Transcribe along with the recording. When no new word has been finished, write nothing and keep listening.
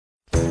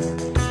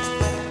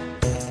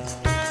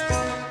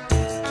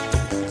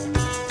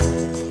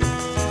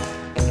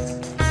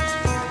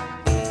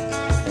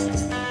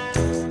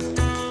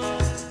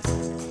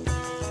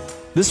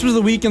This was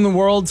the week in the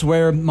world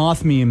where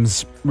moth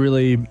memes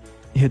really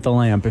hit the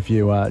lamp, if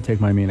you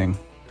take my meaning.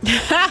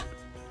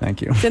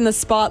 Thank you. It's in the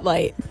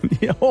spotlight.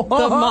 The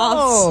The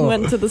moths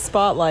went to the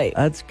spotlight.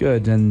 That's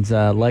good. And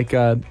like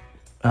a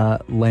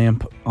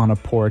lamp on a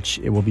porch,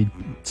 it will be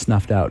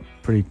snuffed out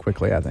pretty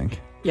quickly, I think.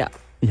 Yeah.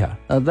 Yeah,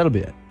 that'll be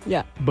it.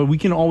 Yeah. But we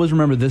can always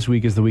remember this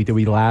week is the week that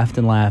we laughed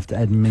and laughed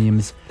at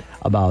memes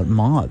about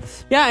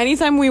moths. Yeah,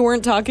 anytime we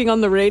weren't talking on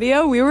the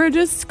radio, we were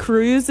just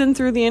cruising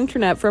through the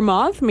internet for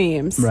moth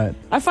memes. Right.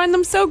 I find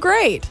them so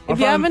great. If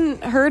you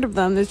haven't heard of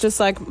them, it's just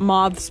like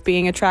moths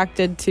being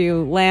attracted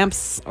to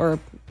lamps or...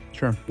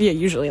 Sure. Yeah,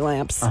 usually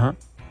lamps. Uh-huh.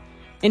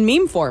 In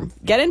meme form.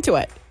 Get into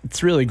it.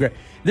 It's really great.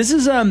 This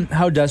is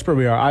how desperate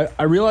we are.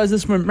 I realized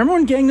this remember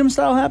when Gangnam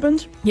Style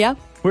happened? Yeah.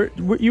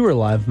 You were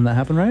alive when that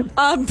happened, right?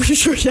 I'm pretty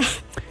sure, yeah.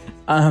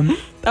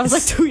 That was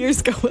like 2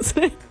 years ago,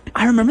 wasn't it?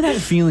 I remember that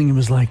feeling. It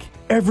was like,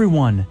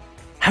 everyone,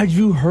 have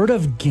you heard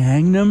of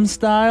Gangnam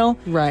Style?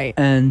 Right.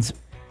 And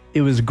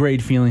it was a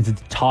great feeling to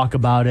talk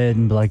about it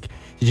and be like,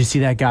 did you see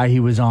that guy? He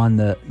was on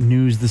the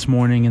news this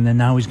morning and then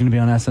now he's going to be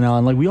on SNL.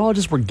 And like, we all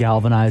just were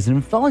galvanized and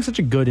it felt like such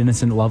a good,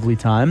 innocent, lovely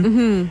time.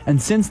 Mm-hmm.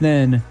 And since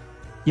then,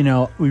 you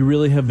know, we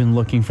really have been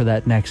looking for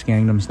that next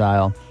Gangnam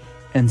Style.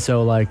 And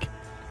so like,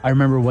 I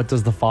remember What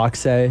Does the Fox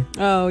Say?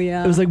 Oh,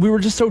 yeah. It was like we were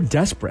just so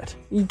desperate.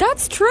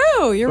 That's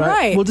true. You're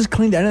right. We'll just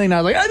cling to anything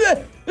now. Like,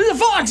 there's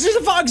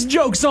a Fox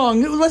joke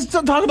song. Let's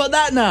talk about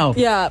that now.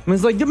 Yeah. And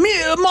it's like,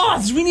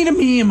 moths, we need a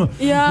meme.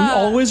 Yeah. We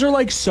always are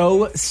like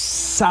so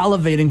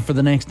salivating for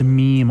the next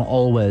meme,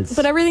 always.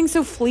 But everything's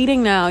so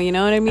fleeting now, you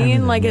know what I mean?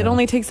 Everything, like, it yeah.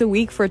 only takes a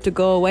week for it to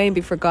go away and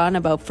be forgotten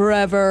about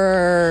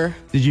forever.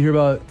 Did you hear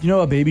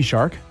about, Baby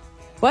Shark?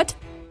 What?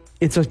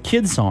 It's a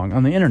kid's song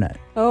on the internet.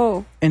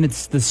 Oh. And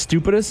it's the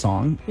stupidest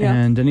song. Yeah.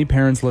 And any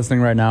parents listening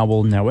right now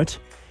will know it.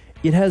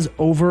 It has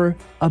over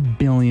 1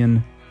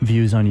 billion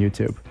views on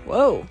YouTube.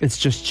 Whoa. It's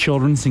just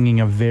children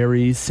singing a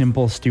very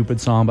simple, stupid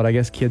song, but I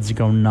guess kids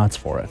go nuts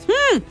for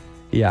it.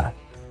 Yeah.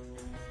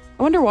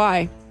 I wonder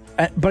why.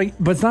 But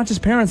it's not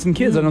just parents and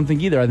kids, I don't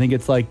think either. I think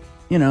it's like,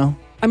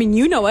 I mean,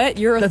 you know it.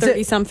 You're a That's it.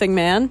 30-something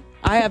man.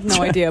 I have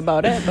no idea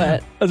about it,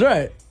 but... That's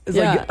right. It's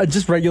Yeah. like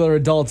just regular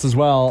adults as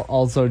well,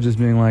 also just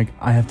being like,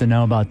 I have to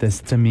know about this.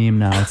 It's a meme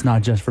now. It's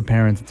not just for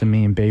parents. It's a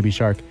meme. Baby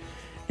Shark.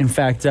 In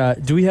fact,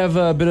 do we have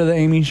a bit of the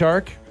Amy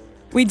Shark?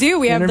 We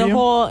do. We have the Interview?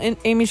 whole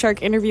Amy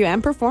Shark interview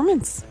and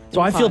performance. So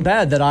I feel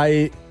bad that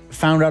I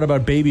found out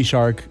about Baby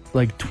Shark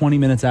like 20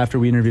 minutes after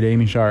we interviewed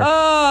Amy Shark.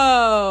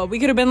 Oh, we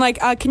could have been like,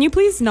 can you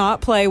please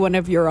not play one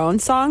of your own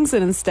songs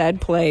and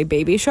instead play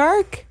Baby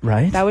Shark?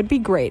 Right? That would be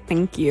great.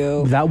 Thank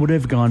you. That would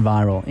have gone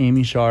viral.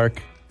 Amy Shark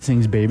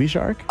sings Baby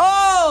Shark.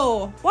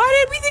 Oh,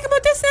 why did we think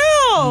about this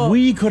now?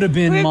 We could have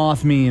been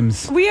moth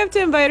memes. We have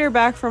to invite her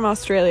back from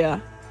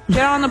Australia.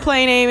 Get on the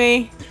plane,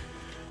 Amy.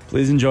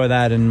 Please enjoy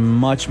that and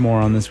much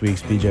more on this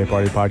week's BJ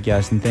Party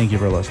Podcast, and thank you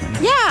for listening.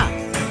 Yeah.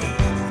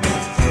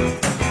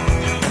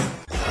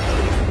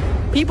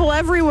 People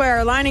everywhere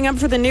are lining up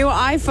for the new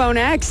iPhone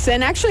X,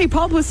 and actually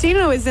Paul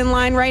Plastino is in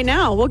line right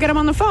now. We'll get him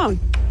on the phone.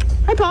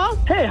 Hi, Paul.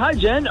 Hey, hi,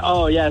 Jen.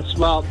 Oh, yes.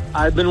 Well,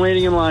 I've been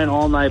waiting in line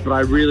all night, but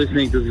I really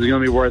think this is going to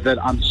be worth it.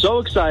 I'm so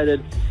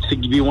excited to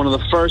be one of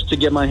the first to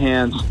get my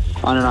hands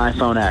on an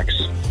iPhone X.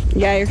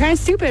 Yeah, you're kind of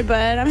stupid,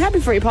 but I'm happy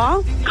for you,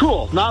 Paul.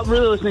 Cool. Not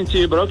really listening to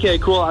you, but okay,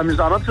 cool. I'm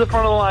up to the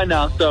front of the line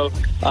now, so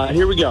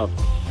here we go.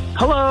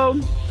 Hello.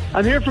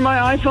 I'm here for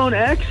my iPhone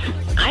X.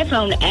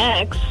 iPhone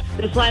X?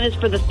 This line is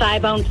for the thigh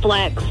bone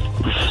flex.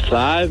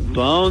 Thigh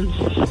bone?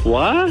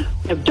 What?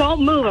 Now,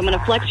 don't move. I'm going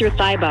to flex your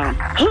thigh bone.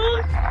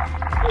 Huh?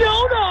 No!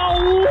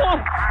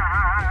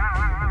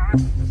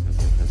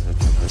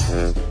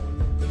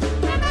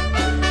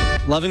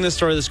 Loving the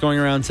story that's going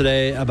around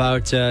today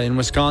about in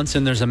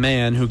Wisconsin, there's a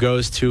man who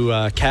goes to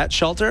a cat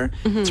shelter.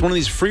 Mm-hmm. It's one of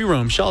these free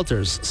roam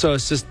shelters. So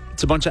it's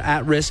a bunch of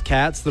at-risk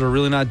cats that are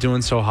really not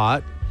doing so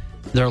hot.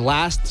 Their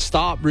last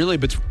stop, really,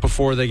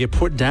 before they get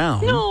put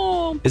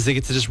down, is they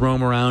get to just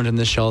roam around in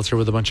this shelter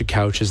with a bunch of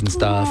couches and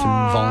stuff,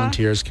 and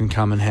volunteers can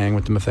come and hang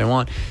with them if they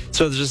want.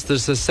 So there's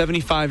a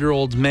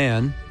 75-year-old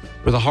man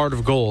with a heart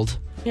of gold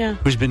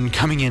who's been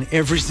coming in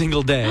every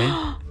single day.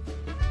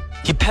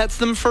 He pets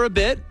them for a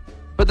bit,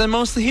 but then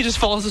mostly he just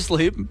falls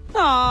asleep.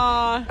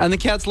 Aww. And the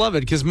cats love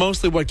it, because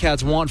mostly what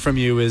cats want from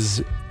you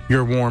is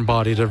your warm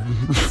body to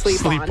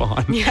sleep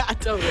on. Yeah,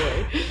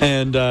 totally.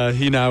 And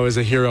he now is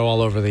a hero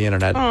all over the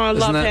internet. Oh, I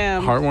love that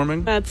him.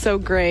 Heartwarming? That's so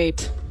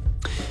great.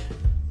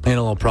 Ain't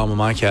a little problem with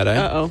my cat, eh?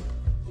 Uh-oh.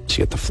 She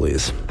get the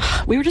fleas.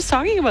 We were just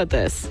talking about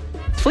this.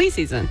 It's flea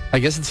season. I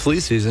guess it's flea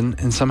season,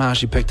 and somehow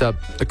she picked up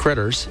the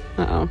critters.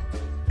 Uh-oh.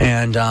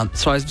 And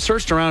so I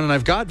searched around, and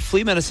I've got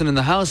flea medicine in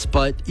the house,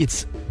 but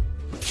it's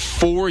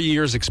 4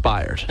 years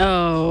expired.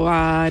 Oh,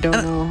 I don't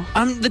know.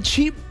 The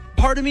cheap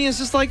part of me is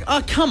just like,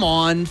 oh, come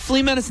on.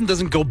 Flea medicine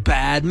doesn't go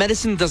bad.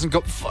 Medicine doesn't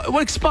go...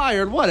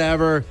 expired,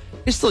 whatever.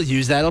 You still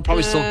use that. It'll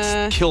probably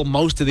still kill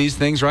most of these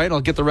things, right? I'll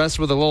get the rest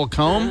with a little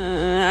comb.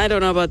 I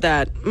don't know about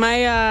that.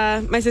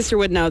 My sister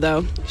would know,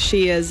 though.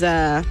 She is...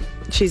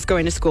 she's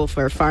going to school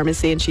for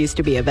pharmacy, and she used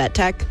to be a vet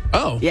tech.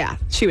 Oh. Yeah,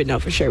 she would know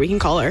for sure. We can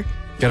call her.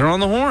 Get her on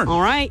the horn.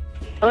 All right.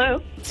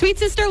 Hello? Sweet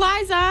Sister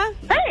Liza.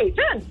 Hey,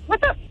 Jen,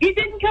 what's up? You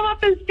didn't come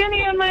up as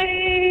Jenny on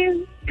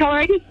my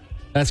caller ID?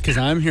 That's because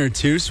I'm here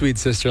too, sweet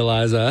sister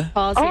Liza.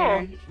 Paul's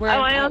here. We're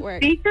am I at on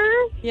work. speaker?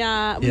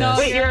 Yeah. Yes. No,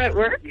 Wait, you're at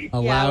work?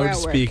 A we're loud at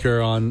work. speaker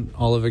on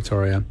all of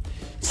Victoria.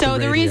 So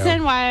the radio.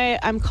 reason why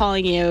I'm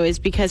calling you is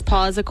because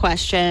Paul has a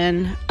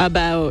question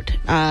about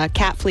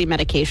cat flea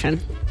medication.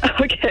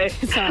 Okay.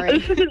 Sorry.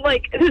 This isn't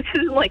like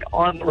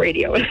on the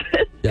radio, is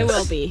it? Yes. It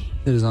will be.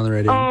 It is on the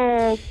radio.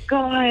 Oh,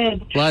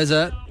 God.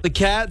 Liza, the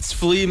cat's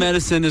flea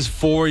medicine is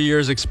 4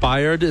 years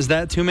expired. Is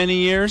that too many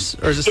years?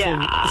 Or is it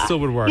still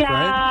would work,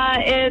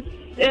 right? Yeah,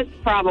 it's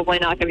probably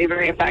not going to be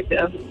very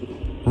effective.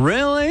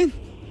 Really?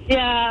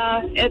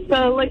 Yeah, it's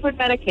a liquid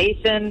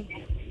medication.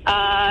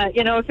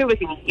 If it was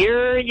a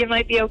year, you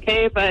might be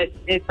okay, but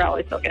it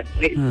probably still gets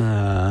sweet.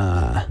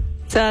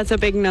 So that's a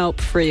big nope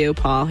for you,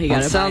 Paul. You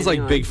got It sounds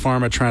like Big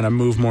Pharma trying to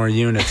move more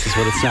units is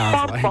what it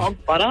sounds like.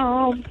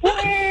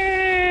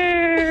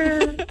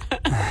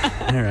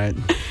 All right.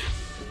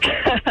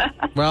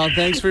 Well,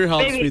 thanks for your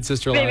help, sweet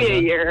sister Liza. Maybe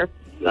a year.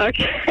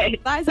 Okay.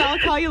 Liza, I'll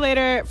call you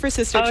later for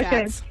sister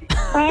chats.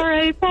 All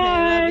right, bye.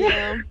 I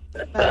love you.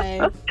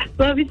 Bye.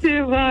 Love you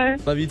too, bye.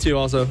 Love you too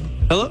also.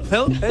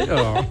 Hello? Hey.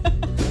 Oh.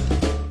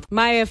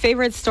 My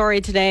favorite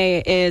story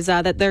today is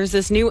that there's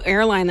this new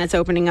airline that's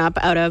opening up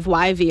out of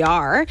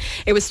YVR.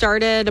 It was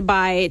started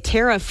by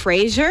Tara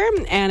Fraser,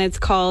 and it's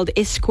called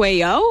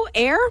Isqueo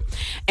Air.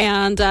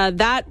 And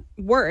that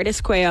word,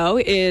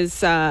 Isqueo,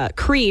 is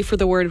Cree for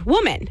the word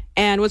woman.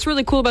 And what's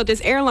really cool about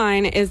this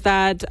airline is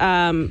that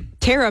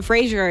Tara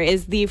Fraser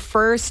is the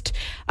first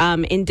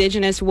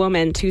Indigenous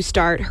woman to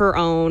start her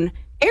own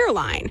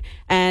airline.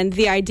 And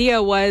the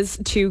idea was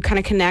to kind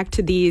of connect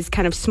to these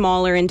kind of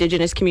smaller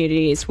Indigenous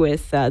communities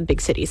with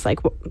big cities like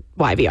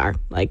YVR,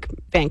 like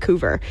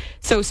Vancouver.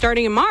 So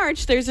starting in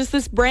March, there's just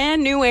this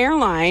brand new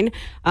airline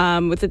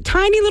with a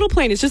tiny little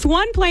plane. It's just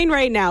one plane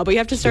right now, but you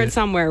have to start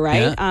somewhere,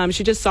 right? Yeah.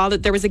 She just saw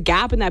that there was a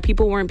gap and that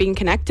people weren't being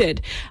connected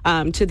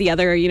to the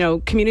other,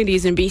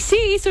 communities in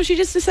BC. So she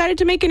just decided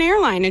to make an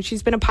airline, and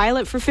she's been a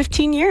pilot for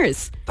 15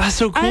 years. That's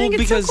so cool. I think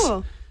it's because so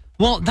cool.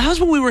 Well, that was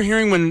what we were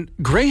hearing when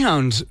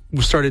Greyhound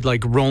started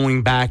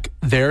rolling back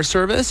their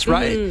service,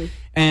 right? Mm-hmm.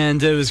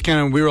 And it was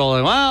we were all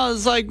like, well,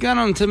 it's like, I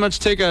don't too much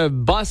take a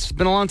bus. It's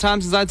been a long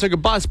time since I took a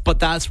bus. But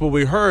that's what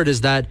we heard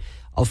is that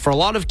for a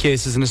lot of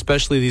cases, and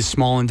especially these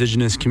small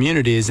Indigenous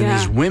communities and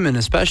these women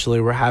especially,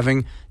 were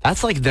having,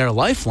 that's like their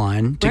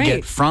lifeline to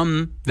get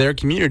from their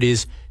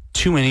communities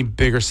to any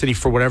bigger city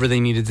for whatever they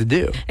needed to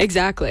do.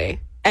 Exactly.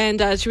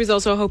 And she was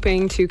also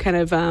hoping to kind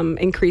of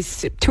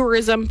increase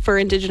tourism for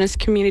Indigenous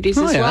communities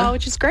as well,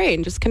 which is great,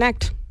 and just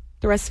connect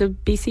the rest of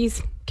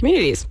BC's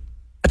communities.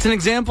 It's an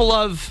example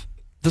of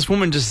this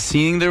woman just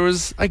seeing there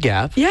was a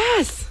gap.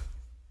 Yes.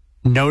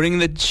 Noting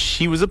that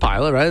she was a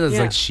pilot, right? It's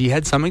like she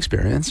had some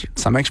experience,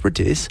 some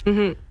expertise,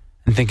 and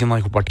thinking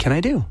what can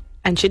I do?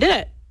 And she did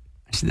it.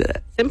 She did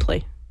it.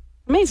 Simply.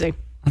 Amazing.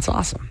 That's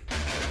awesome.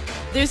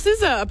 This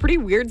is a pretty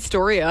weird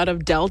story out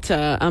of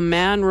Delta. A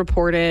man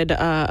reported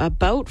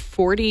about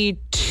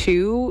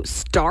 42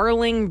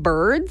 starling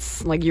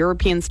birds, like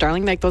European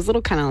starling, like those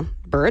little kind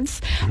of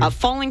birds,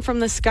 falling from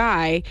the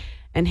sky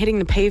and hitting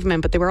the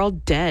pavement, but they were all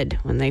dead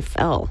when they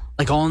fell.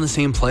 Like all in the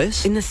same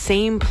place? In the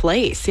same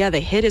place. Yeah,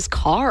 they hit his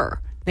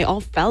car. They all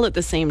fell at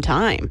the same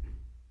time.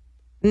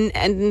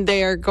 And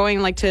they are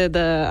going to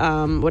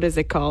the, what is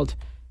it called?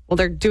 Well,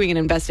 they're doing an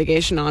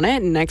investigation on it,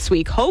 and next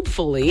week,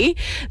 hopefully,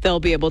 they'll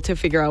be able to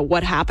figure out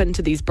what happened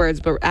to these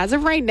birds. But as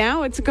of right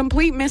now, it's a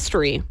complete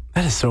mystery.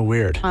 That is so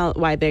weird.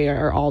 Why they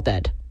are all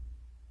dead.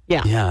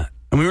 Yeah. Yeah.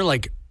 And we were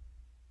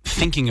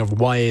thinking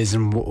of ways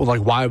and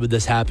why would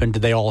this happen?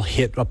 Did they all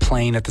hit a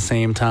plane at the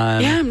same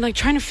time? Yeah, I'm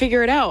trying to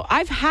figure it out.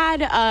 I've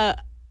had a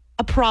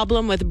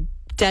problem with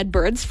dead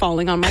birds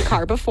falling on my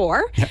car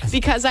before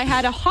because I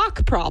had a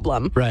hawk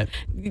problem. Right.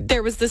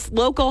 There was this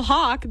local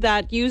hawk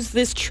that used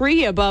this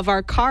tree above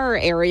our car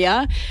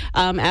area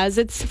as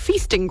its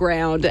feasting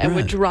ground and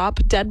would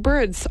drop dead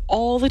birds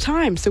all the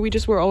time. So we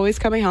just were always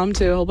coming home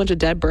to a whole bunch of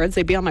dead birds.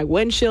 They'd be on my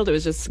windshield. It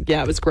was just,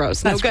 it was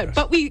gross. That's no good. Gross.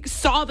 But we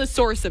saw the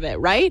source of it,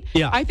 right?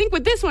 Yeah. I think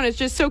with this one, it's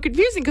just so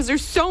confusing because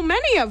there's so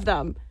many of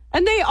them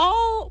and they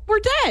all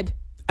were dead.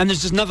 And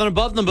there's just nothing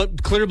above them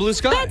but clear blue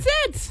sky. That's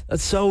it.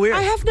 That's so weird.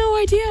 I have no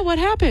idea what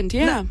happened.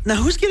 Yeah. Now,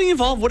 who's getting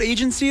involved? What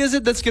agency is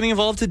it that's getting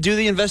involved to do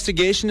the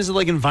investigation? Is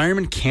it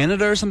Environment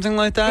Canada or something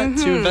like that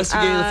to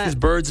investigate if these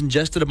birds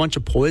ingested a bunch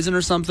of poison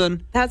or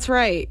something? That's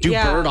right. Do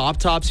bird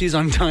autopsies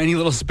on tiny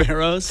little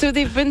sparrows? So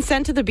they've been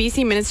sent to the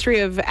BC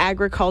Ministry of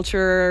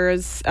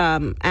Agriculture's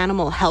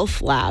Animal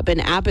Health Lab in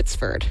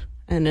Abbotsford.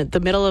 And at the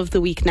middle of the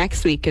week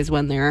next week is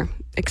when they're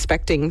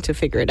expecting to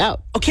figure it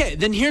out. Okay,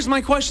 then here's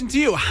my question to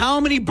you. How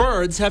many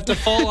birds have to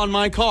fall on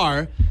my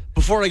car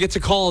before I get to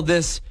call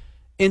this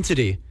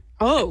entity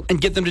and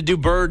get them to do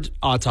bird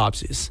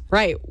autopsies?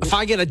 Right. If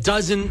I get a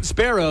dozen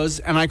sparrows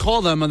and I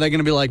call them, are they going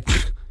to be like,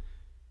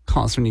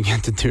 call us when you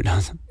get to 2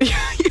 dozen?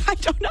 I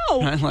don't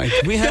know. Right?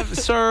 We have,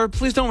 sir,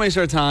 please don't waste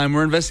our time.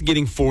 We're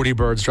investigating 40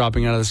 birds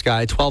dropping out of the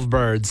sky, 12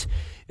 birds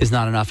is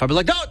not enough. I'd be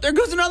like, no, there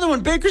goes another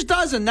one, baker's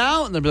dozen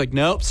now. And they'd be like,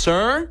 nope,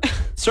 sir,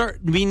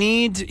 we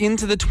need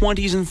into the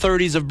 20s and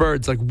 30s of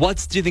birds. Like,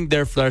 what's, do you think,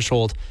 their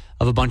threshold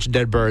of a bunch of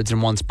dead birds in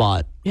one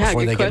spot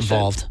before they get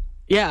involved?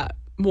 Yeah,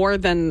 more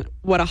than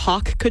what a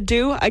hawk could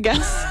do, I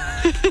guess.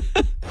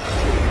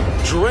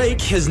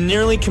 Drake has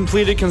nearly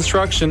completed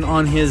construction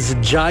on his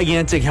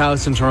gigantic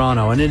house in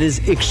Toronto, and it is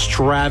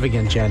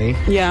extravagant, Jenny.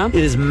 Yeah. It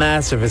is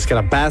massive. It's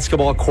got a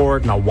basketball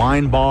court and a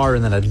wine bar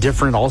and then a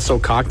different also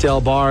cocktail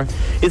bar.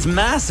 It's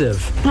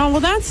massive. Oh,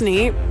 well, that's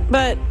neat.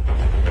 But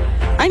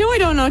I know I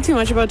don't know too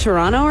much about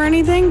Toronto or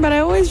anything, but I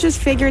always just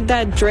figured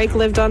that Drake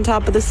lived on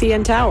top of the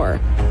CN Tower.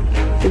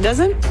 It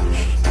doesn't?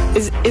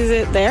 Is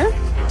it there?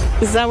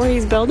 Is that where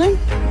he's building?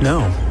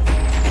 No.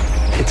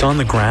 It's on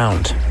the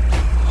ground.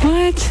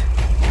 What?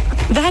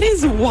 That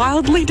is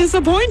wildly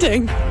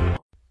disappointing.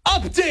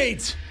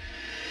 Update!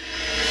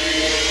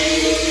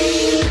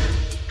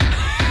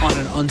 On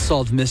an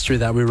unsolved mystery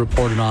that we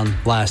reported on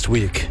last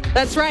week.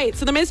 That's right.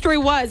 So the mystery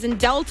was, in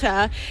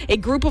Delta, a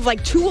group of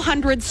like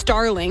 200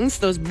 starlings,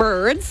 those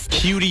birds.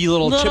 Cutie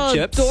little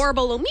chip-chips.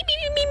 Adorable little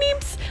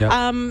meeps.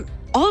 Yep.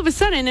 All of a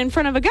sudden, in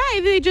front of a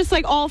guy, they just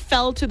like all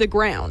fell to the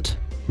ground.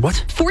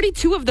 What?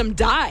 42 of them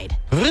died.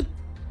 What?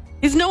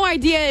 He has no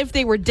idea if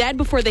they were dead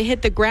before they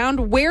hit the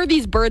ground, where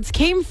these birds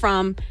came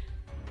from.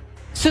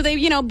 So they,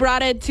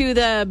 brought it to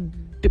the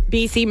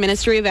BC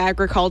Ministry of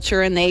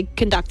Agriculture, and they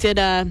conducted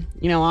a,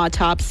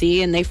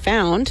 autopsy, and they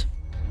found.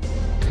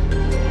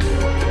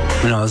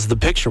 The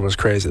picture was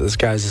crazy. This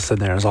guy's just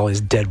sitting there. There's all these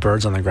dead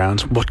birds on the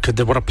ground. What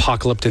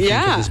apocalyptic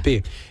thing could this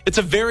be? It's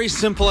a very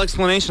simple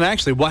explanation,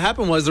 actually. What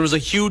happened was there was a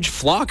huge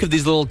flock of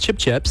these little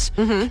chip-chips.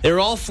 Mm-hmm. They were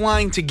all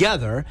flying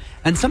together,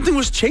 and something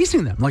was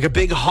chasing them, like a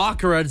big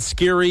hawk or a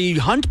scary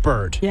hunt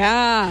bird.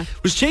 Yeah.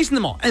 Was chasing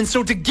them all. And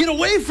so to get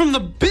away from the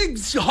big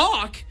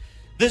hawk,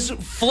 this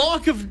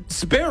flock of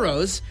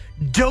sparrows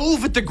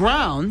dove at the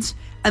ground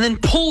and then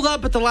pulled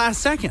up at the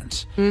last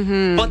second.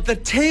 Mm-hmm. But the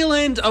tail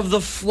end of the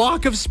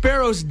flock of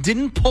sparrows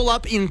didn't pull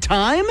up in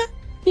time?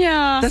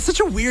 Yeah. That's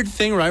such a weird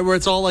thing, right? Where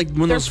it's all like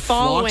when those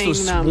flocks,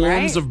 those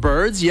swarms of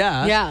birds,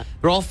 yeah.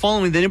 They're all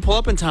following. They didn't pull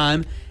up in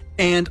time,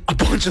 and a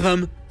bunch of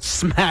them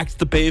smacked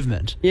the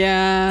pavement.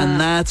 Yeah. And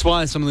that's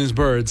why some of these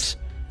birds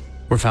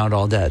were found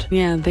all dead.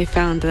 Yeah, they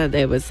found that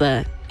it was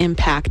an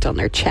impact on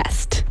their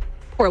chest.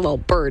 Poor little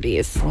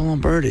birdies. Poor little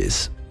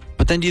birdies.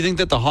 But then do you think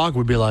that the hawk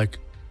would be like,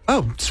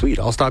 oh, sweet,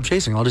 I'll stop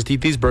chasing. I'll just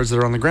eat these birds that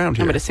are on the ground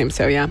here? I would assume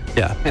so, yeah.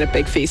 Yeah. At a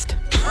big feast.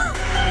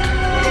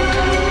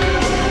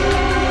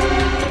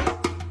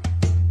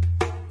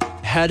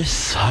 Had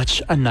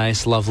such a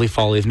nice, lovely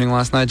fall evening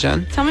last night,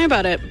 Jen. Tell me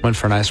about it. Went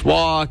for a nice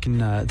walk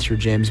and through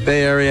James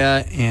Bay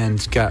area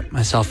and got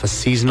myself a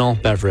seasonal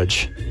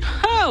beverage.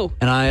 Oh!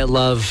 And I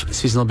love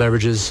seasonal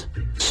beverages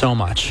so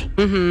much.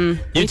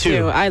 Mm-hmm. You Me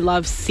too. I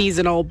love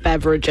seasonal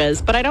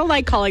beverages, but I don't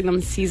like calling them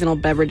seasonal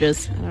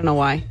beverages. I don't know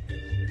why.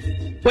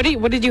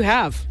 What did you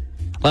have?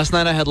 Last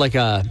night I had like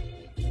a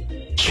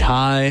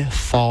chai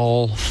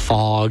fall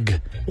fog.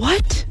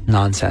 What?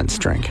 Nonsense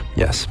drink.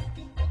 Yes.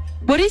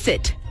 What is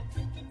it?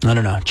 I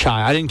don't know.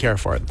 Chai. I didn't care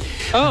for it.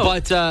 Oh.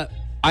 But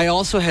I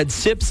also had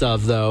sips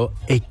of, though,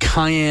 a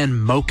cayenne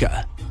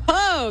mocha.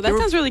 Oh, that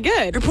sounds really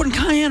good. You're putting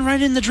cayenne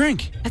right in the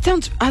drink.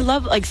 I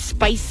love like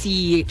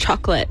spicy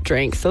chocolate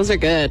drinks. Those are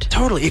good.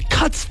 Totally. It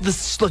cuts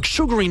the like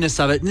sugariness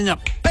of it. And then,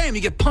 bam,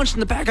 you get punched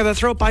in the back of the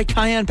throat by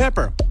cayenne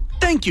pepper.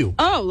 Thank you.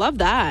 Oh, love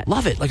that.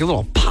 Love it. Like a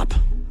little pop.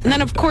 And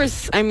then, of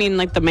course,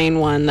 like the main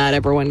one that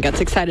everyone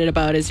gets excited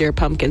about is your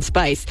pumpkin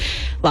spice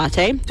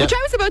latte, which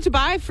I was about to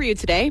buy for you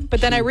today.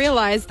 But then I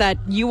realized that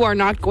you are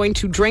not going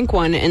to drink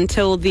one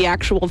until the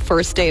actual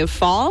first day of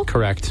fall.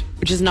 Correct.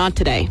 Which is not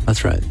today.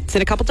 That's right. It's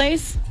in a couple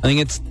days? I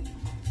think it's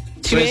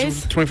 2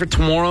 days?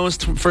 Tomorrow is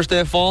first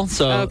day of fall.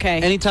 So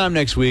anytime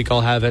next week,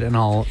 I'll have it and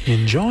I'll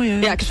enjoy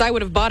it. Yeah, because I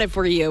would have bought it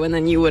for you and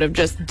then you would have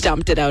just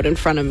dumped it out in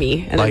front of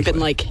me and I've been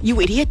like, you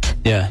idiot.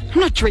 Yeah. I'm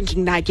not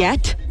drinking that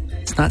yet.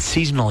 It's not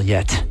seasonal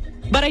yet.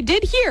 But I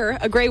did hear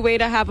a great way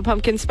to have a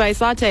pumpkin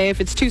spice latte if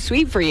it's too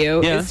sweet for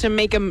you is to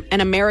make an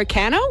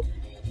Americano,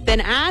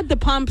 then add the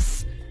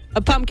pumps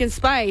of pumpkin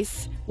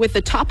spice with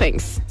the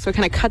toppings. So it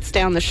kind of cuts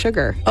down the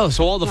sugar. Oh,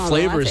 so all the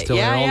flavor is still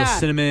there. All the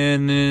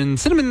cinnamon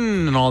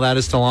and all that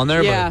is still on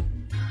there. Yeah.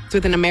 It's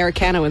with an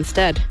Americano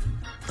instead.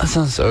 That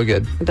sounds so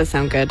good. It does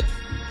sound good.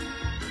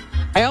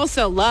 I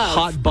also love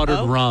hot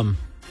buttered rum.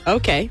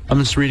 Okay. I'm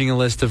just reading a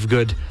list of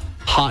good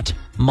hot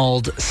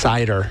mulled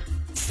cider.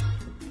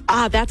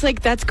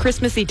 That's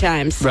Christmassy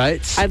times.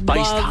 Right?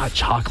 Spiced hot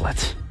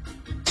chocolate.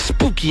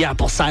 Spooky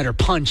apple cider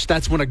punch.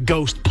 That's when a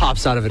ghost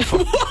pops out of it.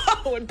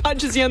 Whoa, and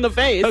punches you in the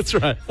face. That's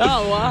right.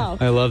 Oh, wow.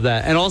 I love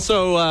that. And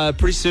also,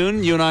 pretty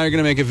soon, you and I are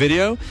going to make a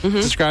video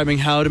describing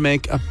how to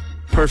make a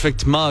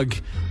perfect mug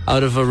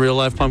out of a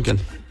real-life pumpkin.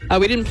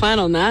 We didn't plan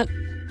on that,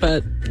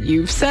 but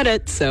you've said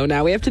it, so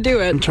now we have to do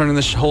it. I'm turning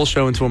this whole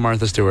show into a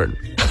Martha Stewart.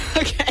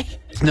 Okay.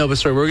 No, but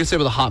sorry, what were we going to say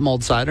about the hot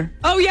mulled cider?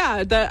 Oh,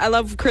 yeah. I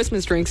love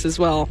Christmas drinks as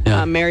well.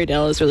 Yeah.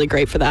 Marydale is really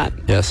great for that.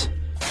 Yes.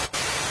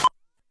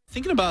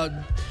 Thinking about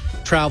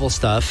travel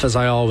stuff, as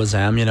I always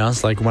am.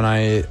 It's like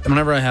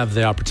whenever I have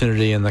the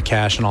opportunity and the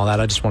cash and all that,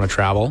 I just want to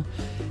travel.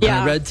 Yeah.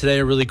 And I read today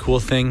a really cool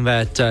thing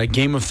that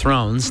Game of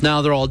Thrones,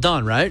 now they're all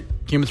done, right?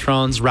 Game of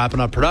Thrones wrapping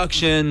up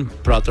production,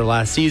 put out their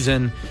last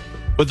season.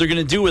 What they're going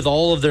to do with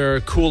all of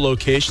their cool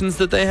locations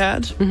that they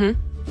had,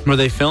 where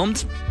they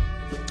filmed,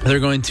 they're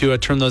going to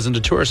turn those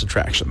into tourist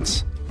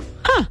attractions.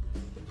 Huh.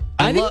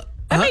 I think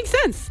that makes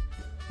sense.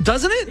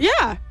 Doesn't it?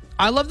 Yeah.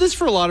 I love this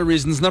for a lot of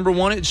reasons. Number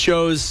one, it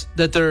shows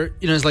that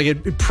it's like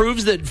it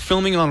proves that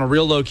filming on a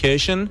real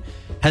location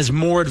has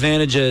more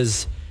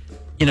advantages,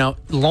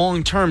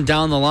 long term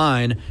down the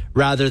line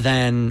rather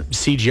than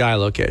CGI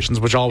locations,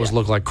 which always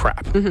look like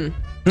crap.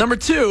 Number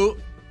two,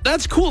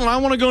 that's cool, and I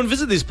want to go and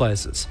visit these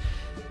places.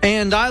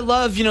 And I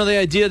love, the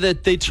idea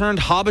that they turned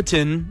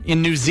Hobbiton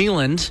in New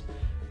Zealand,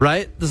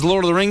 right? This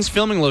Lord of the Rings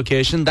filming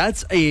location.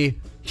 That's a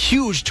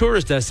huge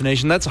tourist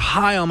destination. That's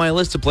high on my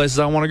list of places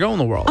I want to go in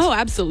the world. Oh,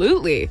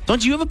 absolutely.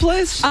 Don't you have a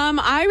place?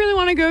 I really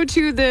want to go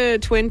to the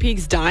Twin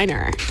Peaks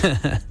Diner.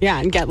 Yeah,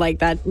 and get like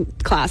that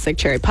classic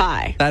cherry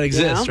pie. That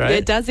exists, right?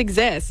 It does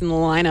exist, and the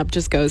lineup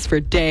just goes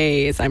for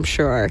days, I'm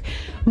sure.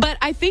 But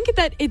I think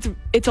that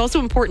it's also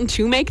important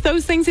to make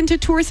those things into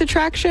tourist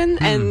attraction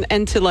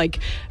and to like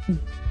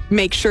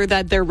make sure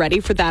that they're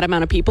ready for that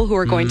amount of people who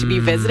are going to be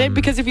visited.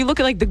 Because if you look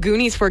at like the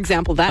Goonies, for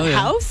example, that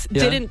house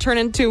didn't turn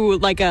into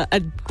like a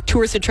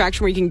tourist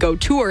attraction where you can go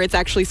tour. It's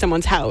actually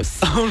someone's house.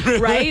 Oh, really?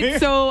 Right?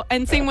 So,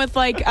 and same with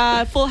like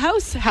Full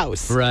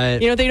House. Right.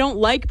 They don't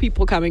like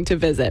people coming to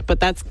visit, but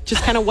that's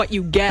just kind of what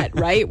you get,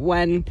 right?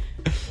 When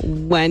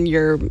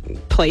your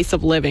place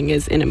of living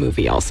is in a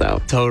movie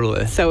also.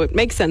 Totally. So it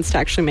makes sense to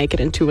actually make it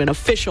into an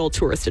official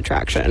tourist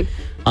attraction.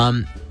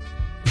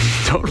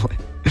 Totally.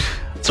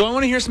 So I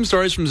want to hear some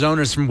stories from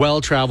zoners, from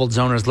well-traveled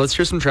zoners. Let's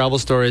hear some travel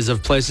stories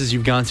of places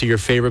you've gone to, your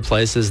favorite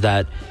places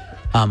that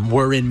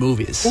were in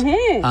movies.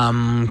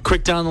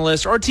 Quick down the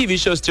list, or TV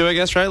shows too, I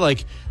guess, right?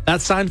 Like that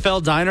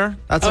Seinfeld diner.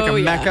 That's like a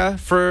mecca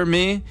for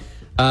me.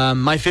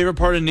 My favorite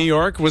part of New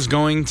York was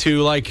going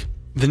to like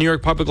the New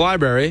York Public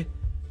Library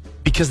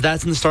because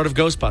that's in the start of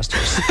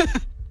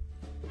Ghostbusters.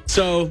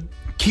 So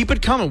keep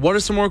it coming. What are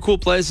some more cool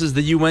places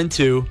that you went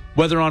to,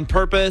 whether on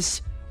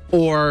purpose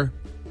or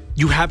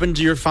you happen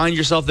to find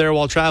yourself there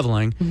while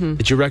traveling,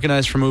 that you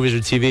recognize from movies or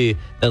TV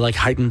that like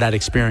heightened that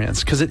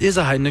experience? Because it is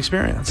a heightened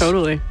experience.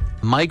 Totally.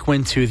 Mike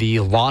went to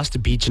the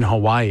Lost Beach in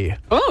Hawaii.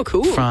 Oh,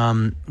 cool.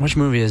 From, which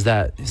movie is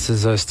that? He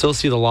says, I still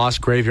see the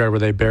lost graveyard where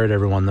they buried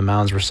everyone. The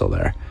mounds were still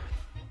there.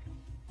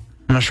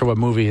 I'm not sure what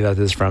movie that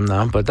is from,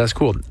 though, but that's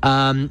cool.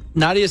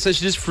 Nadia says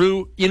she just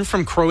flew in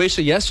from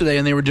Croatia yesterday,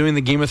 and they were doing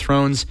the Game of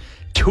Thrones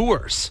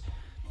tours.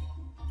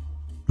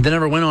 They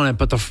never went on it,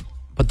 but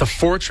the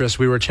fortress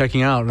we were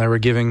checking out, and they were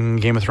giving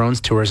Game of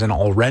Thrones tours in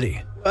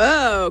already.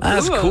 Oh, cool.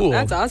 That's cool.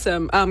 That's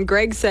awesome.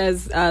 Greg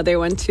says they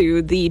went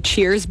to the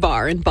Cheers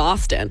bar in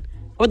Boston.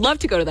 I would love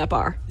to go to that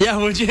bar. Yeah,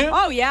 would you?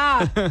 Oh,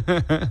 yeah.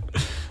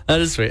 That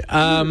is sweet.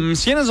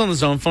 Sienna's on the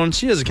zone phone.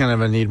 She has a kind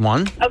of a neat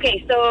one.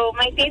 Okay, so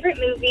my favorite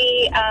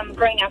movie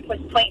growing up was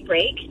Point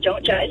Break.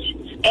 Don't judge.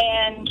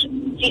 And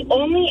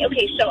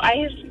so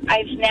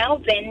I've now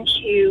been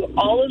to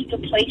all of the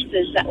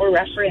places that were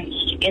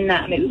referenced in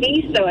that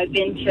movie. So I've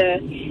been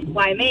to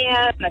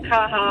Waimea,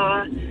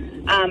 Makaha.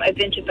 I've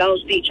been to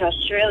Bells Beach,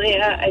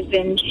 Australia. I've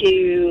been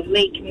to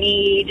Lake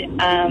Mead,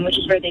 which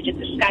is where they did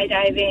the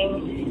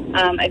skydiving.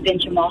 I've been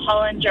to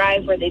Mulholland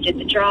Drive, where they did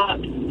the drop,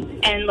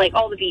 and like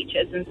all the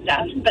beaches and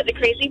stuff. But the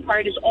crazy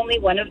part is only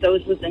one of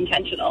those was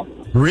intentional.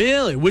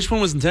 Really? Which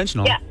one was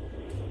intentional? Yeah,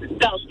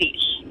 Bells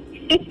Beach.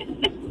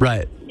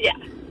 Right. Yeah.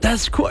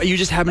 That's cool. You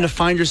just happen to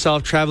find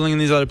yourself traveling in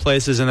these other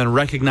places and then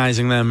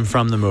recognizing them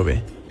from the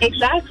movie.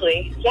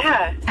 Exactly.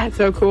 Yeah. That's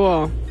so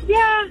cool.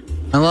 Yeah.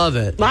 I love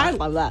it. I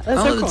love that. That's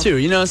I so love cool. it too.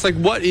 It's like,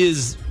 what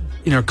is,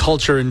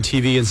 culture and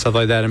TV and stuff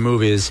like that in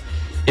movies,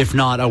 if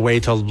not a way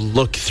to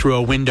look through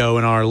a window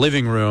in our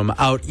living room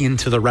out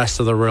into the rest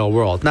of the real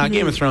world? Now,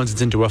 Game of Thrones,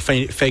 it's into a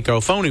fake-o,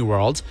 phony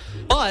world,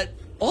 but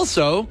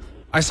also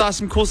I saw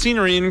some cool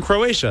scenery in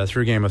Croatia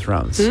through Game of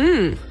Thrones.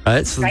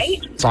 Right? So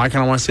I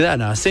kind of want to see that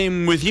now.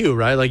 Same with you,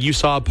 right? Like you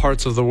saw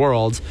parts of the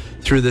world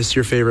through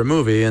your favorite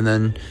movie, and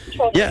then,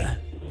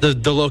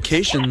 the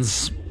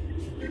locations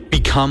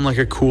become like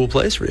a cool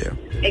place for you.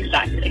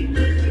 Exactly.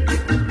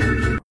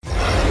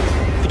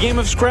 The game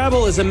of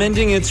Scrabble is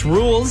amending its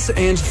rules,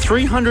 and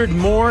 300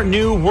 more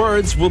new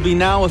words will be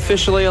now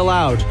officially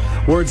allowed.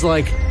 Words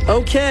like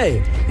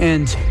okay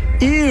and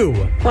ew.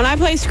 When I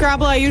play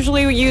Scrabble, I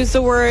usually use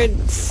the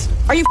words,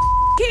 are you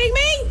kidding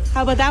me?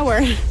 How about that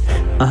word?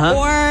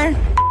 Or...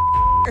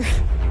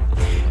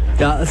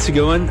 Yeah, that's a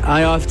good one.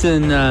 I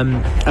often,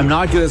 I'm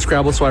not good at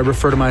Scrabble, so I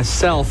refer to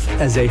myself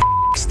as a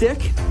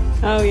stick.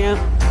 Oh, yeah.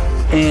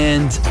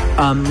 And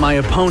my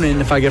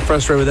opponent, if I get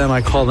frustrated with them,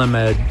 I call them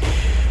a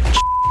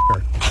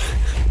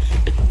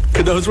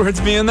Could those words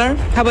be in there?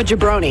 How about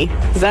jabroni?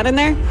 Is that in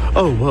there?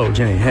 Oh, whoa,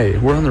 Jenny. Hey,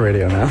 we're on the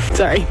radio now.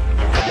 Sorry.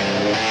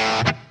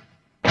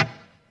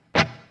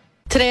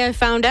 Today I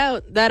found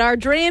out that our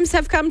dreams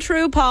have come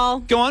true, Paul.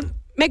 Go on.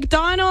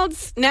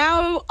 McDonald's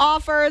now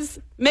offers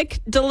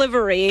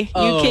McDelivery.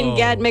 Oh. You can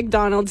get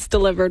McDonald's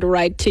delivered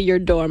right to your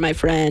door, my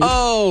friend.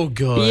 Oh,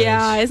 good.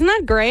 Yeah, isn't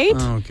that great?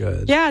 Oh,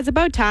 good. Yeah, it's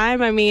about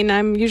time. I mean,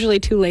 I'm usually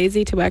too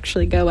lazy to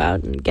actually go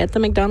out and get the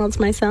McDonald's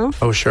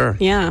myself. Oh, sure.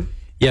 Yeah.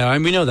 Yeah, I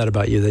mean, we know that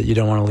about you, that you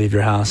don't want to leave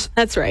your house.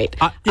 That's right.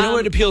 You know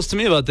what appeals to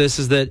me about this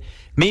is that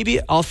maybe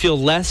I'll feel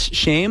less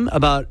shame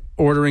about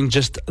ordering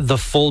just the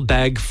full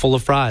bag full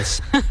of fries.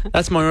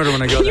 That's my order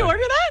when I go Can there. you order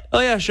that? Oh,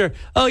 yeah, sure.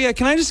 Oh, yeah,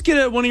 can I just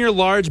get one of your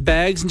large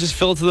bags and just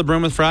fill it to the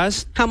brim with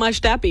fries? How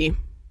much that be?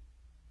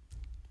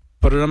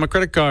 Put it on my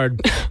credit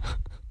card.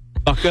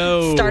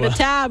 Bucko. Start a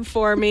tab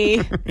for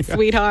me,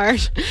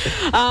 sweetheart.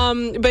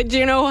 But do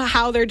you know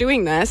how they're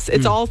doing this?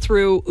 It's all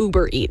through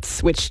Uber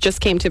Eats, which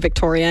just came to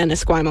Victoria and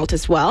Esquimalt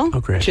as well, Oh,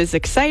 great. which is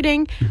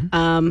exciting.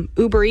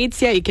 Uber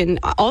Eats, yeah, you can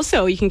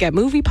get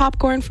movie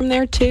popcorn from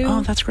there too.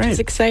 Oh, that's great. It's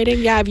exciting.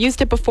 Yeah, I've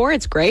used it before.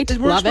 It's great.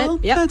 Love well?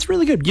 it. Yeah, That's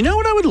really good. You know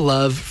what I would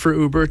love for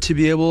Uber to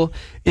be able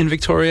in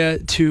Victoria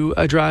to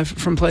drive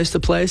from place to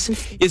place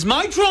is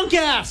my drunk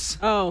ass.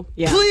 Oh,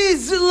 yeah.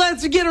 Please,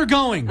 let's get her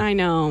going. I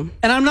know.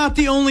 And I'm not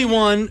the only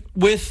one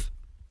with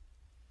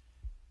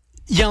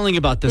yelling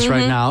about this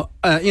right now.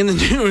 In the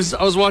news,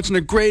 I was watching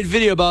a great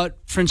video about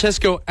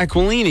Francesco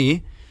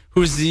Aquilini,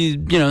 who's the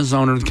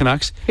owner of the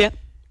Canucks, Yep.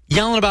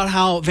 yelling about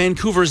how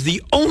Vancouver is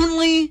the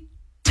only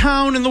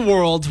town in the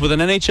world with an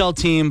NHL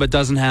team but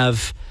doesn't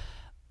have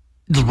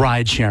the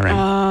ride sharing.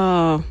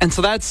 Oh, And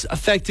so that's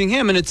affecting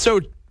him. And it's so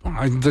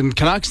the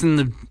Canucks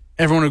and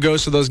everyone who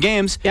goes to those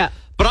games. yeah.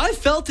 But I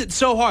felt it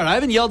so hard. I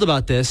haven't yelled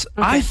about this.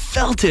 I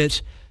felt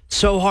it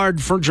so hard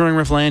during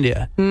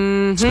Rifflandia.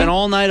 Spent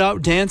all night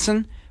out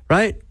dancing,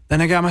 right?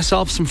 Then I got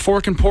myself some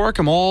fork and pork.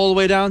 I'm all the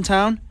way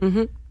downtown.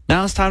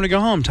 Now it's time to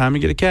go home. Time to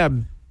get a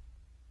cab.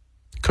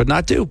 Could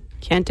not do.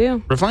 Can't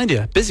do.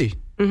 Rifflandia, busy.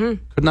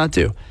 Could not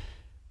do.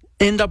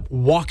 End up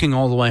walking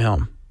all the way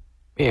home.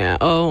 Yeah.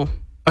 Oh.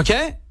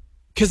 Okay?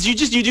 Because you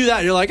do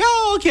that. You're like,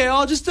 oh, okay,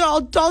 I'll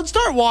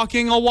start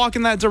walking. I'll walk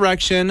in that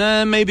direction.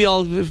 Maybe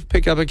I'll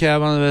pick up a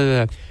cab.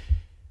 I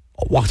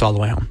walked all the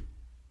way home.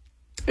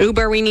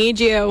 Uber, we need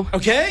you.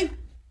 Okay?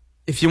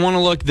 If you want to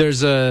look,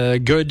 there's a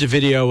good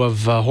video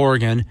of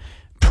Horgan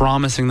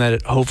promising that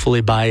it hopefully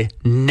by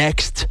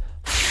next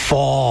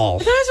fall.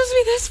 That was supposed to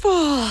be this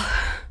fall.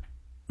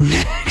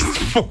 Next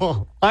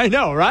fall. I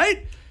know,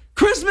 right?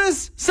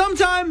 Christmas,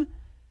 sometime,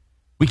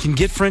 we can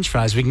get French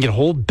fries. We can get a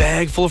whole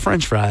bag full of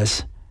French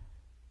fries.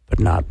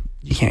 But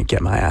you can't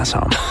get my ass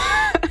home.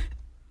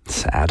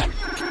 Sad.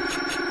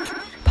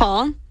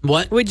 Paul?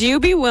 What? Would you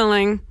be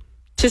willing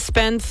to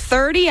spend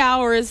 30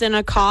 hours in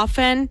a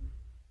coffin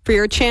for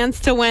your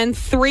chance to win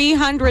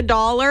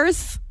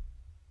 $300?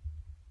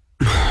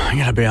 I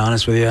gotta be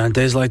honest with you. On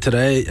days like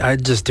today,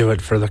 I'd just do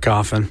it for the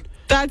coffin.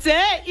 That's it?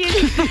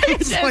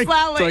 It's like,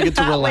 so I get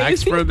to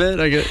relax for a bit.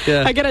 I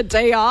get a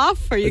day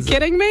off? Are you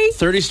kidding me?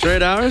 30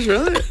 straight hours,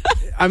 really?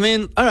 I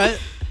mean, all right.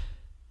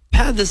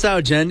 Pad this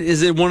out, Jen.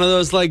 Is it one of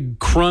those like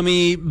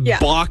crummy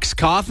box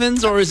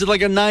coffins, or is it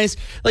like a nice,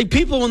 like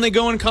people when they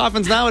go in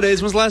coffins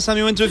nowadays? When's the last time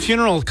you went to a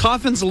funeral?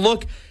 Coffins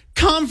look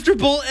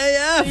comfortable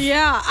AF.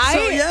 Yeah,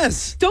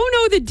 yes. Don't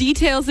know the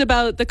details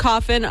about the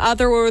coffin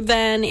other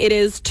than it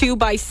is 2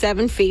 by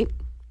 7 feet.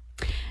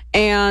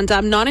 And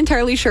I'm not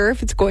entirely sure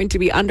if it's going to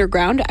be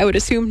underground. I would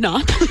assume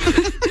not.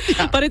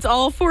 But it's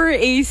all for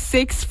a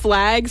Six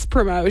Flags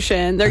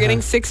promotion. They're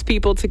getting 6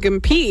 people to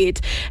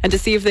compete and to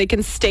see if they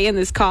can stay in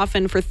this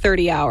coffin for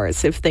 30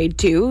 hours. If they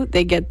do,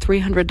 they get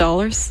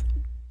 $300.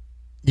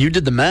 You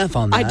did the math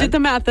on that. I did the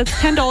math. That's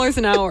 $10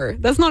 an hour.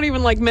 That's not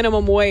even like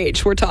minimum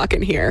wage we're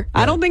talking here.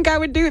 I don't think I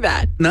would do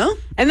that. No?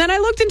 And then I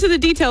looked into the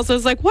details. I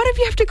was like, what if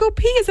you have to go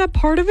pee? Is that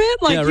part of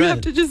it? Like, Yeah, you right.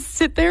 have to just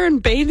sit there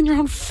and bathe in your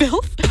own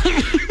filth?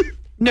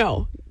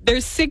 No.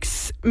 There's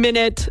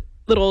 6-minute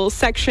little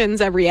sections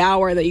every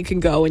hour that you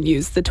can go and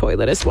use the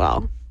toilet as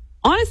well.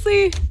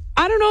 Honestly,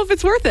 I don't know if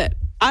it's worth it.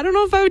 I don't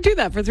know if I would do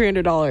that for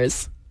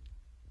 $300.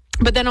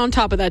 But then on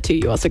top of that, too,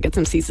 you also get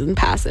some season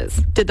passes.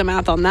 Did the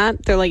math on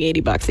that. They're like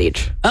 $80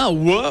 each. Oh,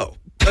 whoa.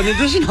 An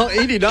additional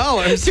 $80.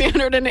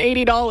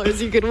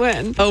 $380 you could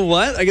win. Oh,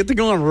 what? I get to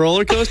go on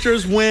roller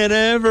coasters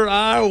whenever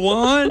I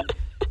want?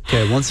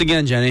 Okay, once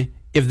again, Jenny,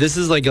 if this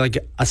is like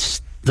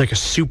a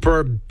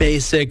super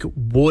basic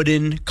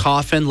wooden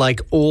coffin,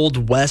 like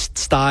Old West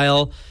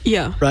style,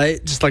 Yeah.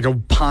 right? Just like a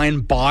pine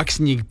box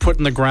and you put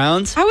in the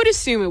ground. I would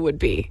assume it would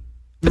be.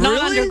 But not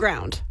Really?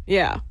 underground.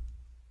 Yeah.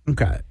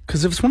 Okay.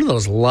 Because if it's one of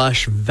those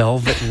lush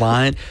velvet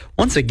lined,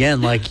 once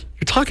again, like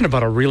you're talking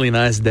about a really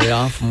nice day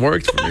off from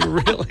work for me,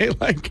 really.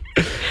 Like,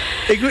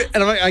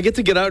 and I get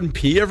to get out and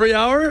pee every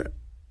hour,